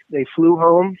masks. They flew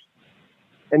home,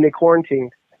 and they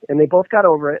quarantined, and they both got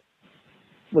over it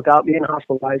without being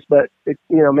hospitalized. But it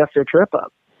messed their trip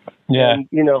up. Yeah. And,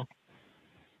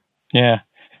 Yeah.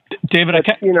 David, I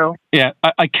can't. Yeah,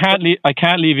 I can't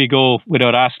leave you go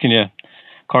without asking you.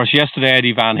 Of course, yesterday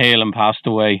Eddie Van Halen passed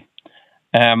away,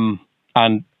 and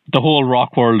the whole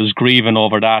rock world is grieving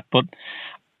over that. But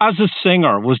as a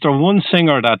singer, was there one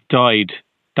singer that died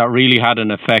that really had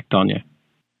an effect on you?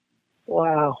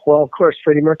 Wow. Well, of course,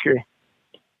 Freddie Mercury.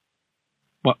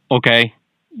 Well, okay.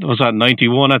 Was that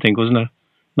 91? I think, wasn't it?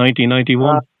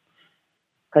 1991.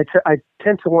 I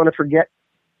tend to want to forget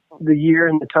the year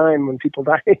and the time when people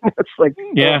die. It's like,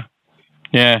 yeah.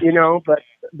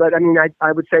 But I mean,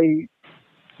 I would say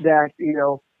that,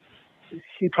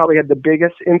 he probably had the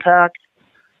biggest impact.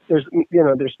 There's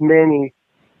many,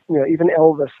 even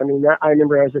Elvis. I mean, I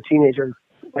remember as a teenager,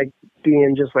 like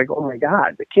being just like, oh my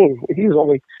God, the King. He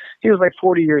was like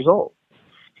 40 years old.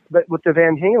 But with the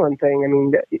Van Halen thing, I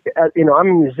mean, I'm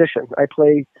a musician. I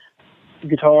play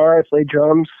guitar, I play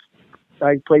drums,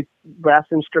 I play brass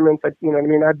instruments. You know what I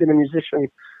mean? I've been a musician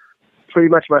pretty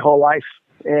much my whole life.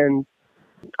 And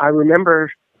I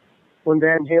remember when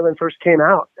Van Halen first came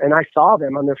out, and I saw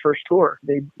them on their first tour.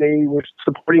 They were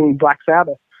supporting Black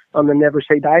Sabbath on the Never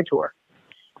Say Die tour.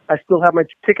 I still have my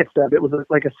ticket stub. It was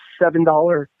like a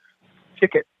 $7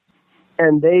 ticket.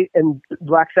 And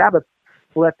Black Sabbath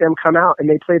let them come out, and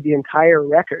they played the entire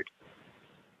record.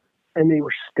 And they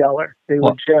were stellar. They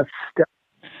were just stellar.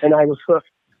 And I was hooked.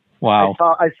 Wow.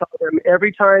 I saw them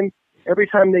every time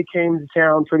they came to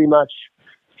town, pretty much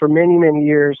for many, many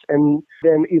years. And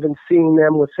then even seeing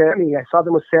them with Sammy, I saw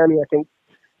them with Sammy, I think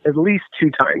at least 2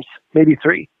 times, maybe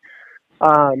 3.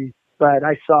 But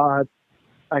I saw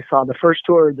the first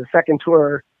tour, the second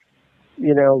tour,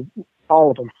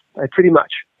 all of them. Pretty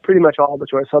much all the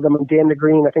tours. I saw them on Damn the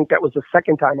Green. I think that was the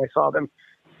second time I saw them.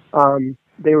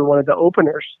 They were one of the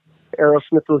openers.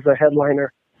 Aerosmith was the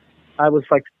headliner. I was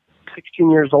like 16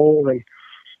 years old, and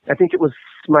I think it was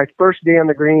my first day on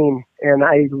the Green, and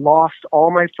I lost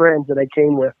all my friends that I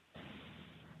came with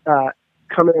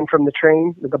coming in from the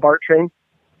train, the BART train.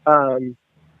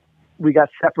 We got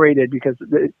separated because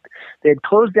they had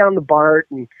closed down the BART,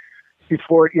 and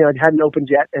before, it hadn't opened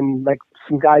yet, and like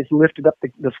some guys lifted up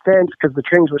the fence because the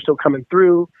trains were still coming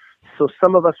through. So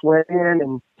some of us went in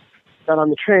and got on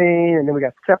the train, and then we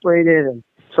got separated. And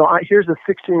so here's a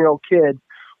 16-year-old kid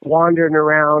wandering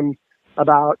around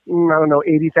about,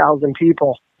 80,000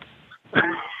 people.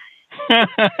 I'm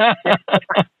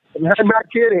not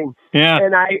kidding. Yeah.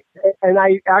 And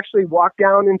I actually walked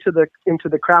down into the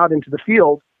crowd, into the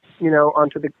field,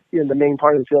 onto the main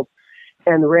part of the field.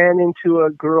 and ran into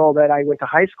a girl that I went to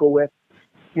high school with.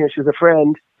 You know, she was a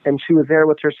friend, and she was there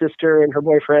with her sister and her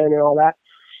boyfriend and all that.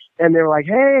 And they were like,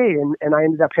 hey, and I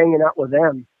ended up hanging out with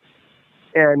them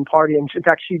and partying. In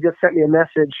fact, she just sent me a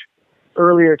message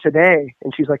earlier today,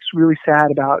 and she's like really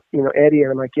sad about, you know, Eddie.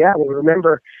 And I'm like, yeah, well,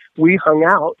 remember, we hung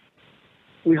out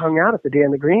at the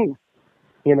Dan the Green,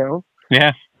 you know?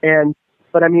 Yeah.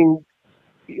 But I mean,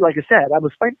 like I said, I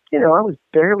was like, you know, I was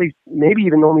barely, maybe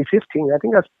even only 15. I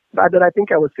think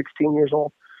I was 16 years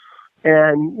old.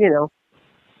 And, you know,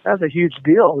 that was a huge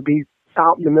deal to be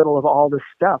out in the middle of all this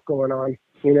stuff going on,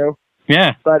 you know?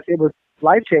 Yeah. But it was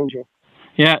life-changing.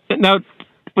 Yeah. Now,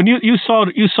 when you saw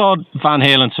Van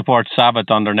Halen support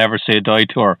Sabbath on their Never Say Die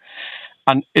tour,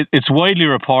 and it's widely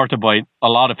reported by a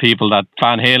lot of people that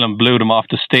Van Halen blew them off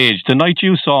the stage. The night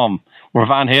you saw them, were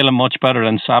Van Halen much better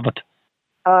than Sabbath?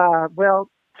 Well,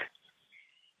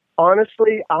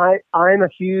 honestly, I'm a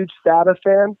huge Sabbath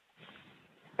fan,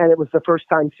 and it was the first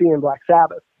time seeing Black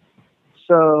Sabbath.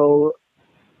 So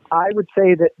I would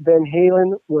say that Van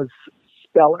Halen was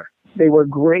stellar. They were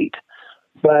great,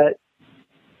 but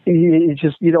you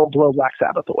don't blow Black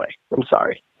Sabbath away. I'm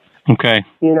sorry. Okay.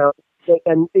 You know,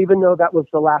 and even though that was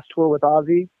the last tour with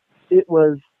Ozzy, it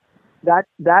was that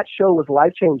show was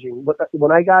life changing.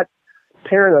 When I got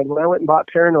Paranoid, when I went and bought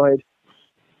Paranoid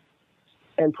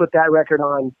and put that record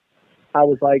on, I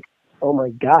was like, oh my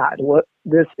God,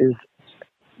 this is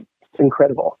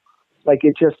incredible. Like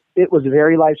it was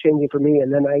very life changing for me.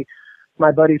 And then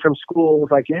my buddy from school was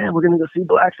like, yeah, we're going to go see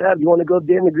Black Sabbath. You want to go to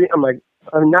Dan the Green? I'm like,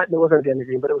 it wasn't Dan the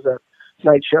Green, but it was a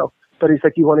night show. But he's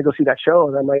like, you want to go see that show?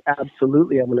 And I'm like,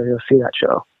 absolutely, I'm going to go see that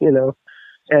show, you know?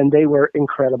 And they were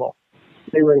incredible.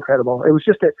 They were incredible. It was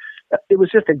just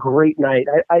a great night.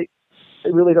 I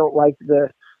really don't like the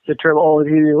term,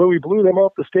 we blew them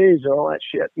off the stage and all that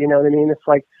shit. You know what I mean? It's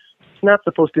like, it's not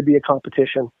supposed to be a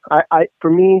competition.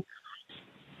 For me,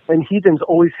 and Heathens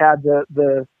always had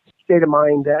the state of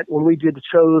mind that when we do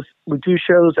shows,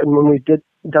 and when we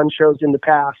done shows in the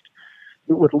past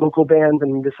with local bands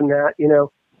and this and that, you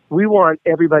know, we want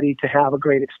everybody to have a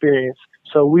great experience.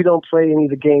 So we don't play any of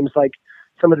the games like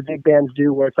some of the big bands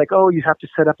do, where it's like, oh, you have to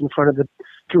set up in front of the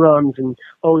drums, and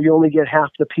oh, you only get half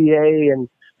the PA and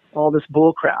all this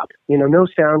bull crap. You know, no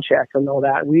sound check and all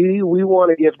that. We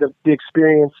want to give the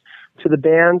experience to the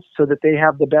bands so that they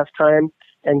have the best time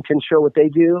and can show what they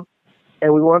do.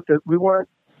 And we want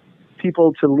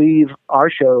people to leave our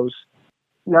shows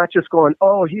not just going,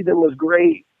 oh, Heathen was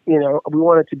great. You know, we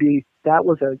want it to be, that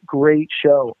was a great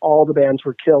show. All the bands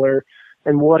were killer,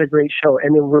 and what a great show.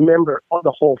 And then remember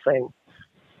the whole thing.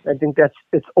 I think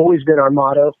it's always been our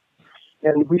motto.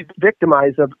 And we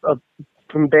victimize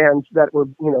from bands that were,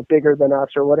 you know, bigger than us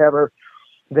or whatever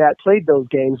that played those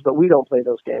games, but we don't play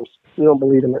those games. We don't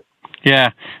believe in it.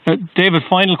 Yeah. David,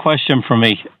 final question for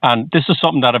me, and this is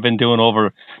something that I've been doing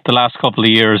over the last couple of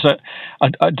years.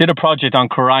 I did a project on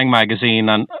Kerrang magazine,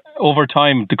 and over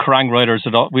time, the Kerrang writers,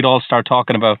 we'd all start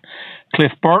talking about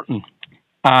Cliff Burton,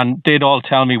 and they'd all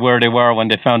tell me where they were when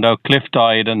they found out Cliff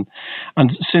died. And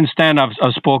since then, I've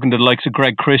spoken to the likes of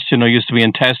Greg Christian, who used to be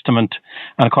in Testament,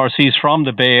 and of course, he's from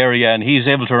the Bay Area, and he's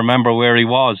able to remember where he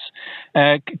was.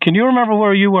 Can you remember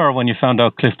where you were when you found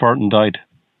out Cliff Burton died?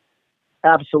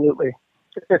 Absolutely.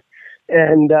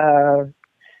 And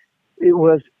it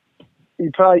was,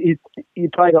 you probably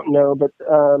don't know, but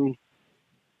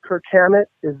Kirk Hammett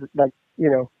is, like, you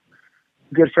know,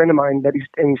 a good friend of mine, but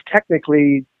he's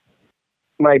technically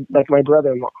my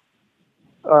brother-in-law.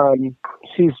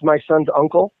 He's my son's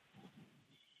uncle,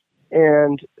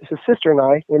 and his sister and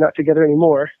I, we're not together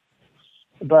anymore,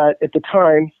 but at the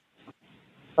time,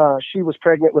 she was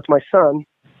pregnant with my son,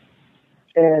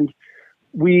 and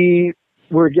we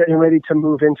were getting ready to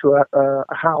move into a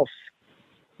house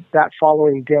that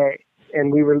following day.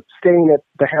 And we were staying at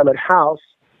the Hammett house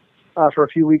for a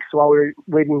few weeks while we were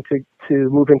waiting to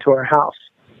move into our house.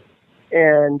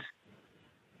 And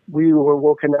we were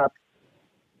woken up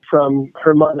from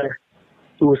her mother,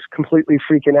 who was completely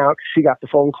freaking out because she got the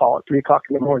phone call at 3:00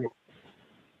 in the morning.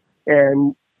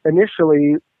 And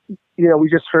initially, you know, we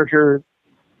just heard her,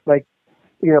 like,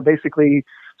 you know, basically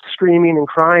screaming and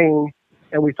crying,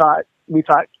 and we thought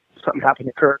something happened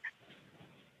to Kirk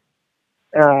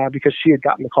because she had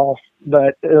gotten the call,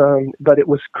 but it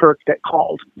was Kirk that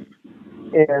called,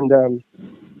 and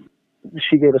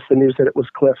she gave us the news that it was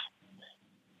Cliff.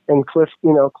 And Cliff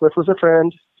was a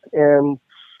friend, and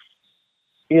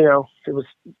you know, it was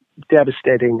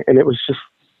devastating, and it was just,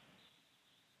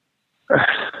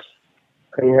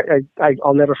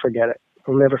 I'll never forget it.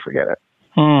 I'll never forget it.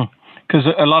 Because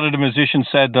a lot of the musicians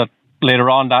said that later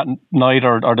on that night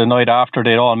or the night after,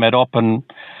 they'd all met up and,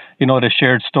 they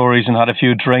shared stories and had a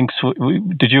few drinks.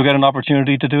 Did you get an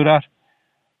opportunity to do that?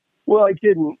 Well, I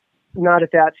didn't, not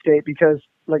at that state, because,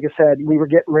 like I said, we were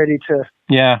getting ready to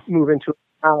move into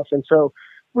a house, and so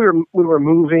we were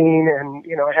moving, and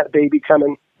I had a baby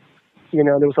coming. There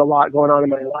was a lot going on in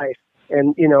my life,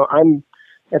 and I'm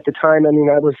at the time. I mean,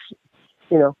 I was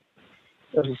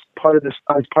part of this.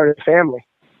 I was part of the family,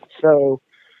 so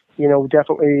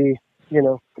definitely,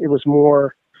 it was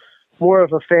more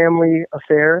of a family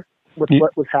affair with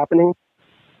what was happening.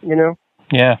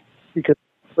 Yeah, because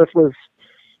Cliff was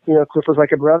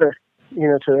like a brother,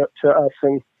 to us,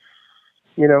 and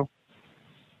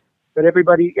but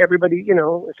everybody, if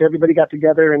everybody got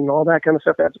together and all that kind of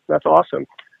stuff, that's awesome.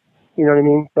 You know what I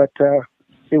mean? But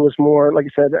it was more, like I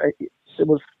said, it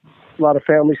was a lot of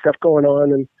family stuff going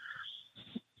on, and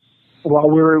while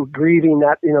we were grieving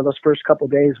that, those first couple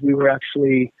of days, we were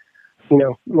actually,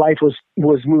 life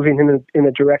was moving in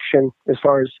a direction as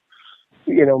far as,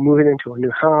 moving into a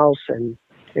new house and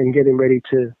getting ready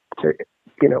to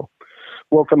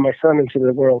welcome my son into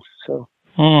the world. So.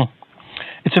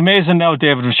 It's amazing now,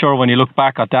 David, I'm sure, when you look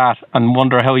back at that and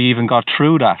wonder how you even got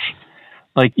through that.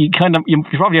 Like, you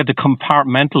probably had to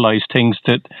compartmentalize things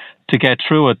to get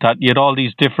through it, that you had all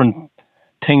these different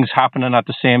things happening at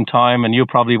the same time, and you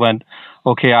probably went,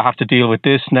 okay, I have to deal with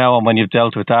this now, and when you've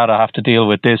dealt with that, I have to deal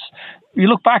with this. You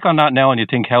look back on that now and you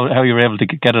think how you were able to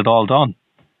get it all done.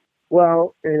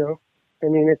 Well, I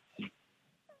mean,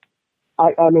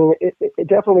 it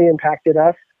definitely impacted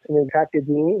us and impacted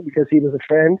me, because he was a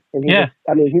friend, and he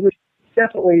was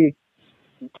definitely,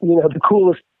 the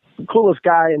coolest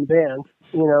guy in the band,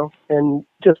 and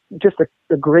just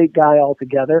a great guy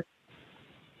altogether,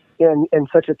 and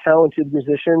such a talented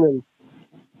musician.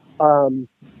 And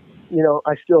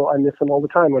I miss him all the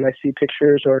time when I see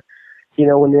pictures, or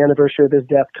when the anniversary of his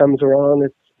death comes around.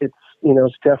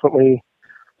 It's definitely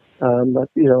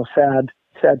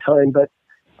sad time, but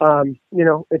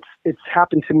it's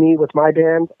happened to me with my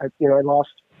band. We lost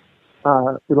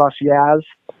Yaz,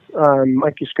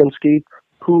 Mike Yastrzemski,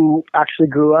 who actually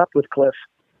grew up with Cliff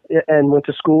and went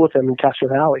to school with him in Castro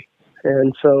Valley.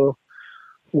 And so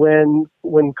when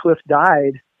Cliff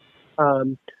died,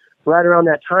 right around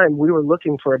that time, we were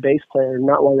looking for a bass player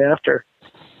not long after.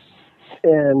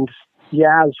 And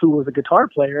Yaz, who was a guitar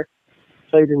player,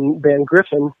 played in band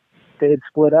Griffin. They had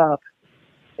split up,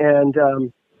 and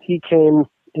he came.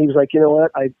 He was like, you know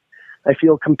what, I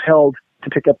feel compelled to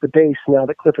pick up the bass now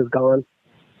that Cliff is gone,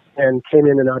 and came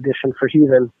in and auditioned for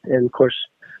Heathen. And of course,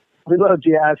 we loved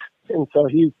Yaz, and so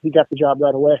he got the job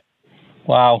right away.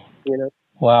 Wow.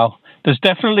 Wow. There's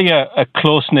definitely a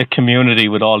close-knit community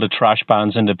with all the thrash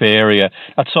bands in the Bay Area.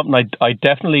 That's something I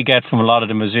definitely get from a lot of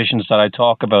the musicians that I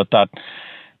talk about, that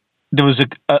there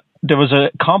was a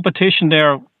competition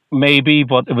there, maybe,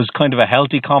 but it was kind of a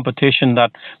healthy competition,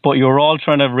 but you were all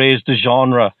trying to raise the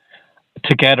genre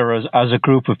together as a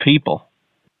group of people.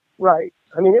 Right.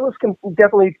 I mean, it was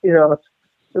definitely, there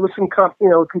was some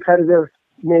competitive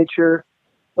nature,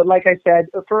 but like I said,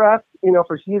 for us,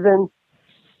 for Heathen,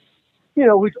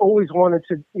 we've always wanted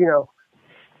to,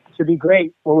 to be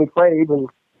great when we played,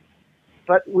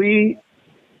 but we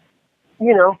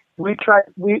tried.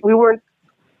 We weren't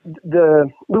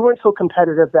so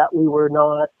competitive that we were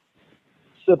not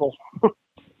civil,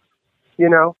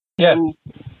 Yeah. And,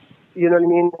 you know what I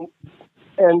mean?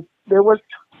 And there was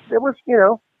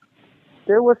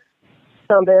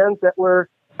some bands that were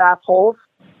assholes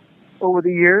over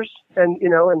the years, and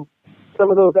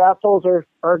some of those assholes are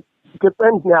good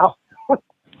friends now.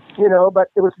 But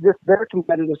it was just their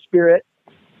competitive spirit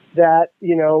that,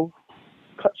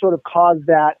 sort of caused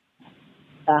that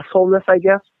assholeness, I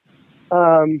guess.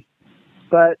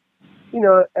 But,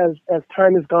 as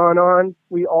time has gone on,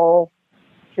 we all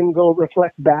can go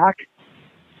reflect back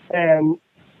and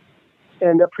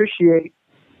appreciate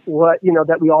what,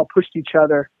 that we all pushed each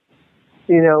other,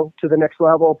 to the next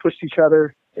level, pushed each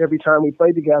other every time we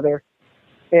played together.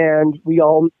 And we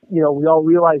all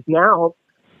realize now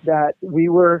that we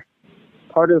were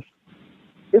part of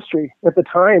history. At the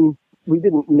time, we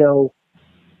didn't know,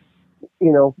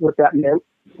 what that meant,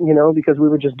 because we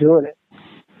were just doing it.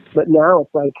 But now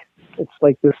it's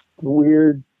like this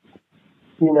weird,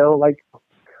 like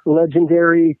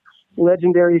legendary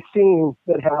scene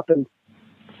that happened.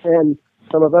 And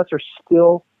some of us are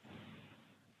still,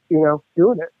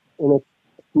 doing it. And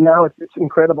it's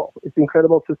incredible. It's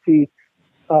incredible to see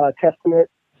Testament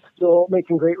still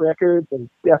making great records, and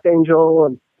Death Angel,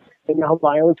 and now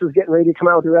Violence is getting ready to come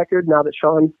out with a record now that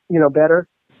Sean's, better.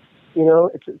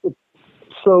 It's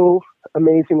so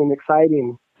amazing and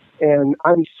exciting. And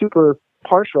I'm super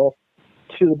partial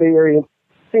to the Bay Area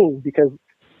scene because,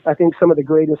 I think some of the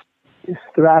greatest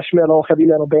thrash metal, heavy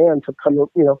metal bands have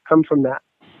come from that.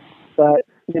 But,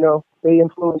 they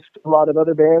influenced a lot of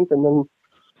other bands, and then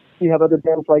you have other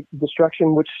bands like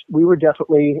Destruction, which we were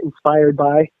definitely inspired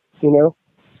by,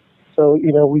 So,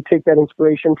 we take that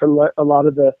inspiration from a lot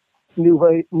of the new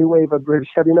wave of British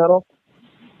heavy metal.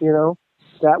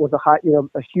 That was a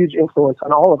huge influence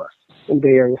on all of us in the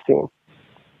Bay Area scene.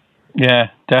 Yeah,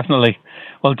 definitely.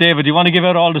 Well, David, do you want to give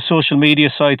out all the social media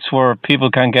sites where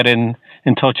people can get in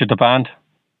touch with the band?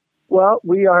 Well,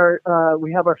 we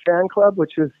have our fan club,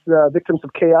 which is Victims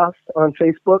of Chaos on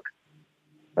Facebook.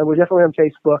 And we're definitely on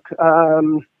Facebook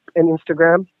and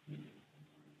Instagram.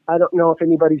 I don't know if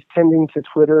anybody's tending to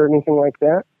Twitter or anything like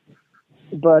that.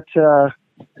 But,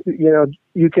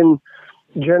 you can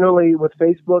generally with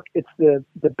Facebook, it's the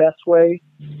best way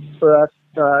for us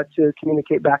to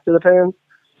communicate back to the fans.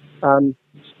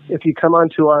 If you come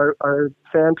onto our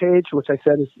fan page, which I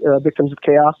said is Victims of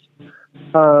Chaos,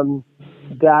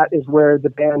 that is where the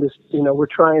band is, we're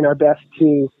trying our best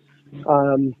to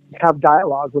have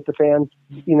dialogue with the fans,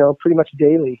 pretty much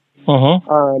daily.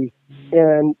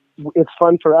 And it's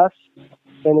fun for us,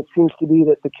 and it seems to be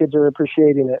that the kids are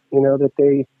appreciating it, that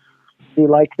they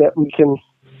like that we can,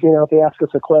 if they ask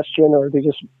us a question or they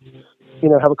just,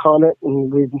 have a comment,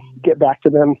 and we get back to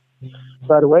them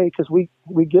right away because we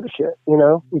give a shit, we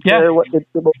care what they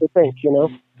think,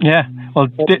 Yeah. Well,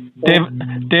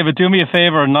 David, do me a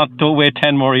favor and don't wait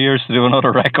 10 more years to do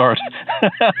another record.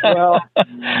 Well,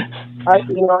 I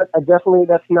definitely,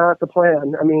 that's not the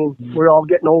plan. I mean, we're all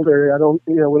getting older.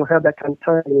 We don't have that kind of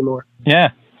time anymore. Yeah.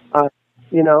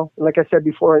 Like I said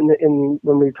before in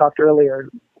when we talked earlier,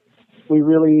 we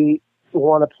really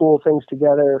want to pull things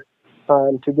together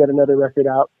to get another record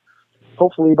out.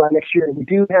 Hopefully by next year. We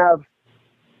do have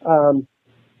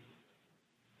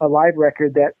a live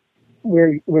record that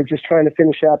we're just trying to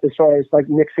finish up as far as like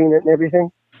mixing it and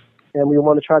everything, and we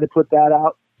want to try to put that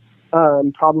out.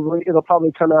 It'll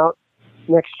probably come out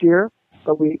next year.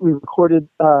 But we recorded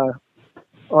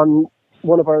on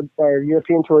one of our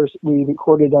European tours. We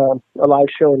recorded a live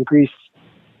show in Greece,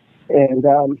 and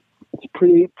it's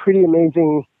pretty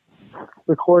amazing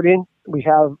recording. We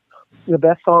have the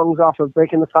best songs off of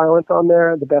Breaking the Silence on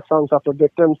there, the best songs off of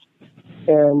Victims,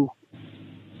 and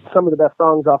some of the best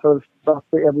songs off the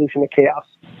Evolution of Chaos.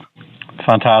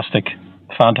 Fantastic.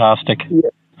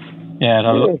 Yeah,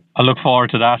 I look forward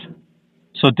to that.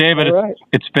 So, David,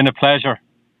 it's been a pleasure.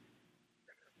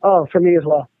 Oh, for me as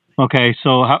well. Okay,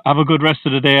 so have a good rest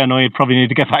of the day. I know you probably need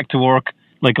to get back to work,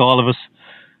 like all of us.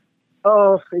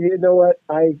 Oh, you know what?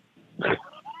 I'm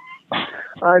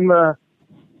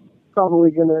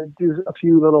probably going to do a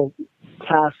few little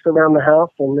tasks around the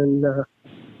house and then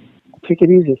take it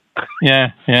easy.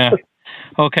 Yeah.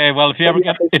 Okay, well, if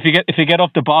you get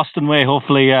up the Boston way,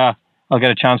 hopefully I'll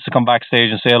get a chance to come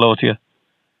backstage and say hello to you.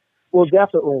 Well,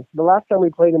 definitely. The last time we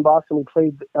played in Boston, we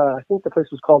played, I think the place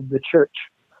was called The Church,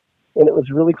 and it was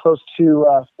really close to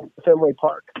Fenway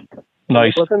Park.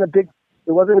 Nice. It wasn't a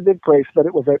big place, but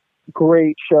it was a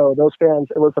great show. Those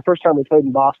fans, it was the first time we played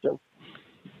in Boston,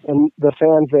 and the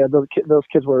fans there, those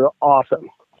kids were awesome.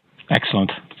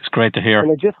 Excellent. It's great to hear. And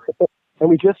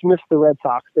we just missed the Red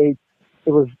Sox. They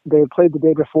played the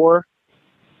day before,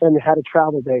 and they had a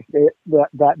travel day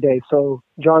that day. So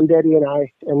John Deddy and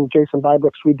I and Jason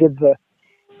Bybrooks, we did the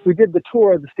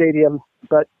tour of the stadium,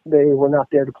 but they were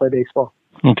not there to play baseball.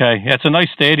 Okay, yeah, it's a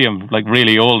nice stadium, like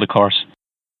really old, of course.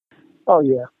 Oh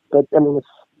yeah, but I mean,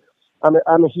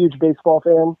 I'm a huge baseball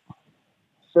fan,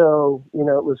 so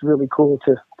it was really cool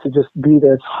to just be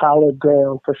there. It's hallowed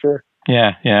ground for sure.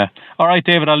 Yeah. All right,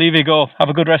 David, I'll leave you go. Have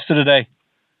a good rest of the day.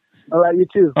 All right, you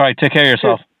too. All right, take care of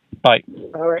yourself. Bye.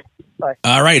 All right. Bye.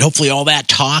 All right. Hopefully all that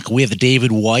talk with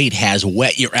David White has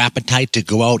whet your appetite to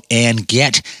go out and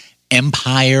get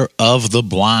Empire of the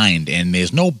Blind. And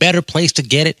there's no better place to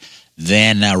get it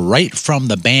than right from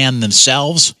the band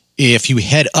themselves. If you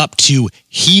head up to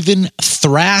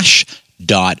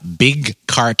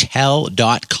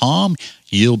heathenthrash.bigcartel.com,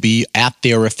 you'll be at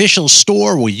their official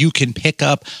store where you can pick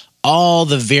up all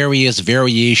the various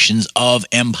variations of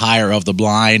Empire of the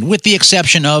Blind, with the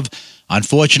exception of,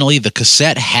 unfortunately, the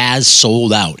cassette has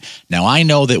sold out. Now, I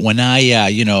know that when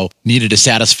I, needed to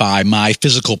satisfy my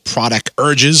physical product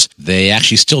urges, they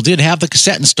actually still did have the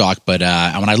cassette in stock. But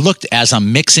when I looked as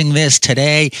I'm mixing this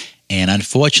today, and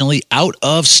unfortunately out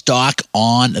of stock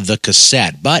on the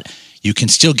cassette. But you can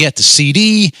still get the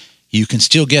CD. You can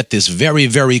still get this very,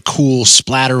 very cool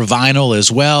splatter vinyl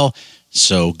as well.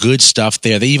 So good stuff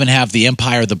there. They even have the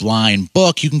Empire of the Blind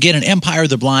book. You can get an Empire of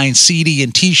the Blind CD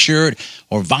and T-shirt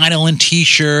or vinyl and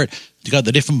T-shirt You got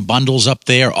the different bundles up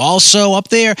there. Also up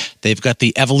there, they've got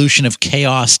the Evolution of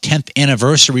Chaos 10th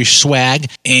anniversary swag.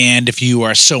 And if you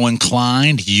are so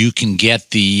inclined, you can get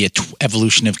the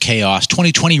Evolution of Chaos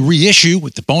 2020 reissue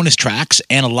with the bonus tracks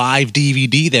and a live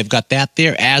DVD. They've got that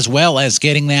there, as well as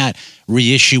getting that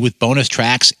reissue with bonus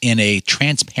tracks in a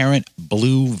transparent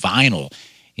blue vinyl.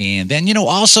 And then,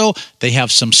 also they have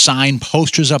some signed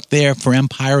posters up there for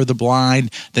Empire of the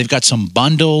Blind. They've got some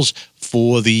bundles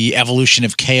for the Evolution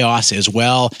of Chaos as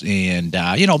well. And,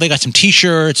 they got some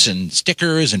T-shirts and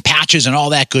stickers and patches and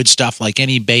all that good stuff like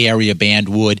any Bay Area band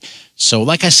would. So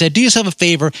like I said, do yourself a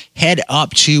favor, head up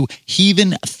to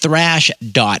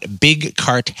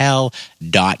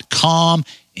heathenthrash.bigcartel.com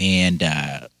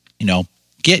and,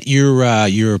 get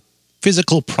your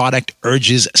physical product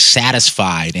urges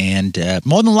satisfied. And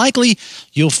more than likely,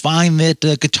 you'll find that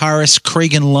guitarist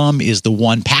Cragen Lum is the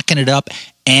one packing it up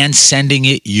and sending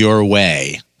it your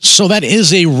way. So that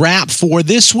is a wrap for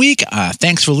this week.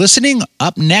 Thanks for listening.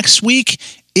 Up next week,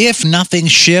 if nothing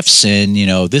shifts, and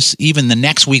even the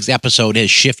next week's episode has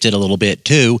shifted a little bit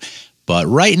too. But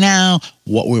right now,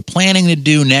 what we're planning to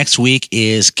do next week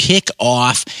is kick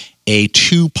off a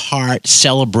 2-part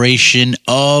celebration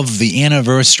of the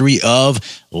anniversary of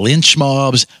Lynch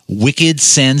Mob's Wicked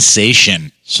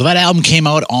Sensation. So that album came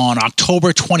out on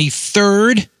October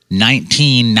 23rd,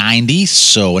 1990,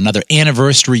 so another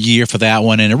anniversary year for that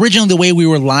one. And originally, the way we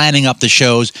were lining up the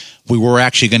shows, we were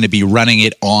actually going to be running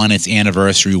it on its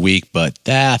anniversary week, but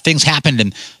things happened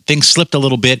and things slipped a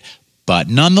little bit. But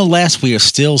nonetheless, we are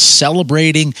still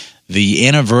celebrating the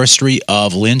anniversary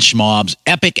of Lynch Mob's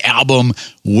epic album,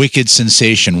 Wicked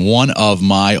Sensation, one of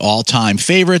my all-time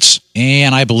favorites,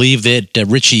 and I believe that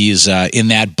Richie is in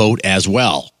that boat as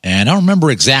well. And I don't remember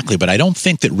exactly, but I don't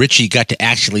think that Richie got to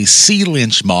actually see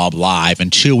Lynch Mob live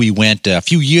until we went a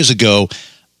few years ago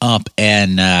up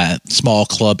in a small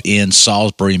club in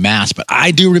Salisbury, Mass. But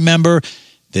I do remember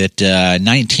that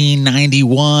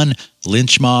 1991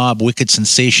 Lynch Mob Wicked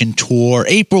Sensation tour,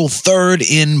 April 3rd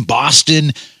in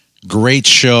Boston. Great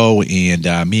show, and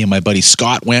me and my buddy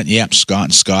Scott went. Yep,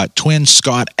 Scott, twin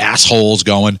Scott assholes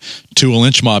going to a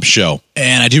Lynch Mob show.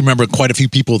 And I do remember quite a few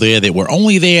people there that were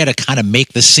only there to kind of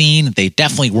make the scene. They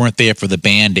definitely weren't there for the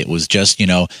band. It was just,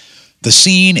 the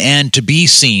scene and to be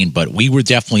seen. But we were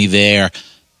definitely there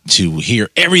to hear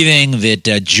everything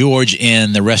that George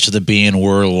and the rest of the band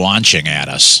were launching at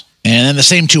us. And then the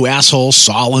same two assholes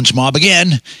saw Lynch Mob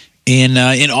again in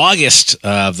August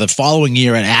of the following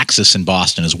year at Axis in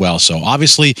Boston as well. So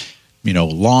obviously,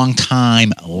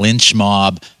 long-time Lynch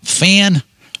Mob fan.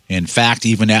 In fact,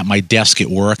 even at my desk at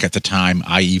work at the time,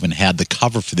 I even had the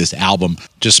cover for this album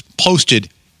just posted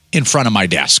in front of my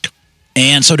desk.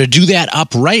 And so to do that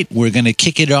upright, we're going to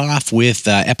kick it off with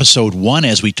episode 1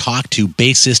 as we talk to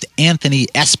bassist Anthony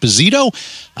Esposito.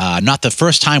 Not the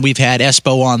first time we've had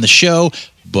Espo on the show,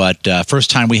 but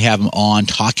first time we have him on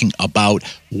talking about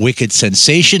Wicked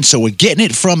Sensation. So we're getting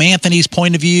it from Anthony's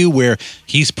point of view, where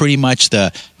he's pretty much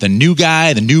the new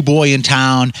guy, the new boy in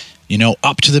town,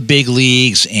 up to the big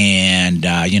leagues and,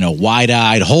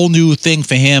 wide-eyed, whole new thing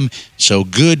for him. So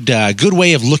good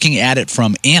way of looking at it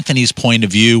from Anthony's point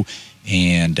of view.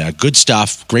 And good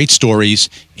stuff, great stories,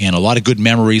 and a lot of good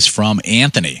memories from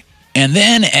Anthony. And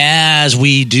then, as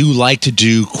we do like to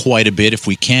do quite a bit if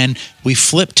we can, we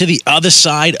flip to the other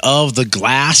side of the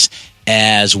glass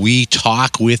as we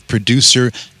talk with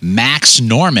producer Max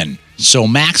Norman. So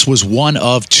Max was one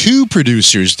of 2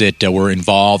 producers that were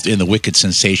involved in the Wicked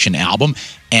Sensation album,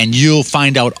 and you'll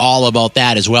find out all about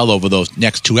that as well over those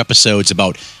next 2 episodes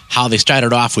about how they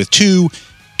started off with 2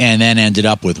 and then ended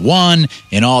up with 1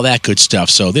 and all that good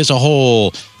stuff. So there's a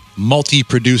whole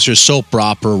multi-producer soap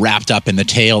opera wrapped up in the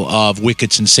tale of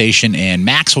Wicked Sensation, and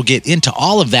Max will get into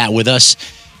all of that with us,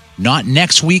 not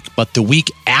next week, but the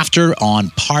week after on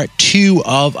part 2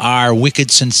 of our Wicked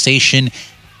Sensation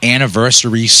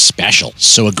anniversary special.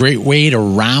 So a great way to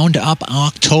round up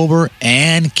October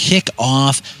and kick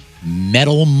off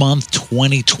Metal Month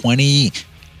 2020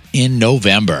 in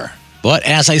November. But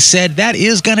as I said, that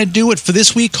is going to do it for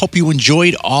this week. Hope you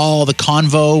enjoyed all the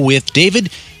convo with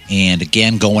David. And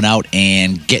again, going out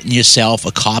and getting yourself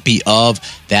a copy of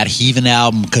that Heathen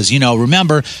album. Because,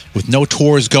 remember, with no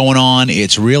tours going on,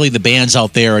 it's really the bands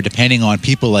out there are depending on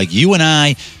people like you and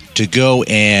I to go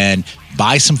and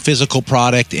buy some physical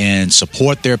product and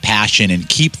support their passion and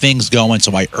keep things going.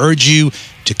 So I urge you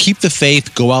to keep the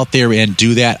faith, go out there and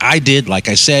do that. I did. Like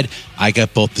I said, I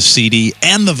got both the CD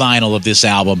and the vinyl of this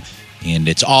album. And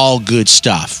it's all good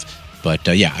stuff. But,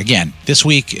 again, this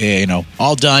week,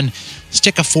 all done.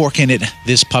 Stick a fork in it.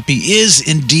 This puppy is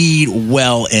indeed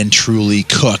well and truly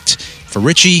cooked. For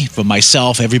Richie, for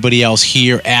myself, everybody else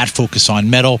here at Focus on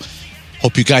Metal,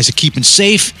 hope you guys are keeping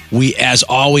safe. We, as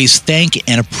always, thank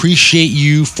and appreciate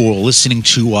you for listening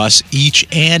to us each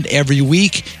and every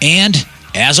week. And,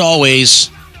 as always,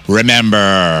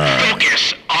 remember...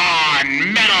 Focus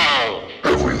on Metal!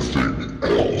 Everything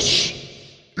else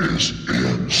is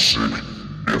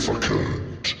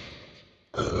insignificant.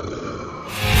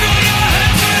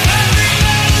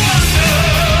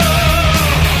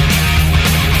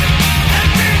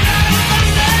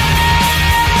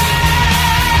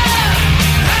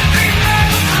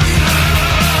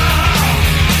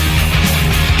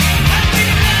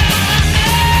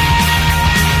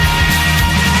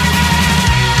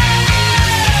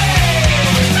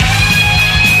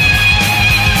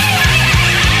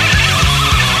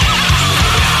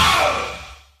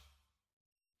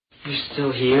 You're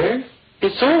still here?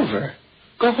 It's over.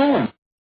 Go home.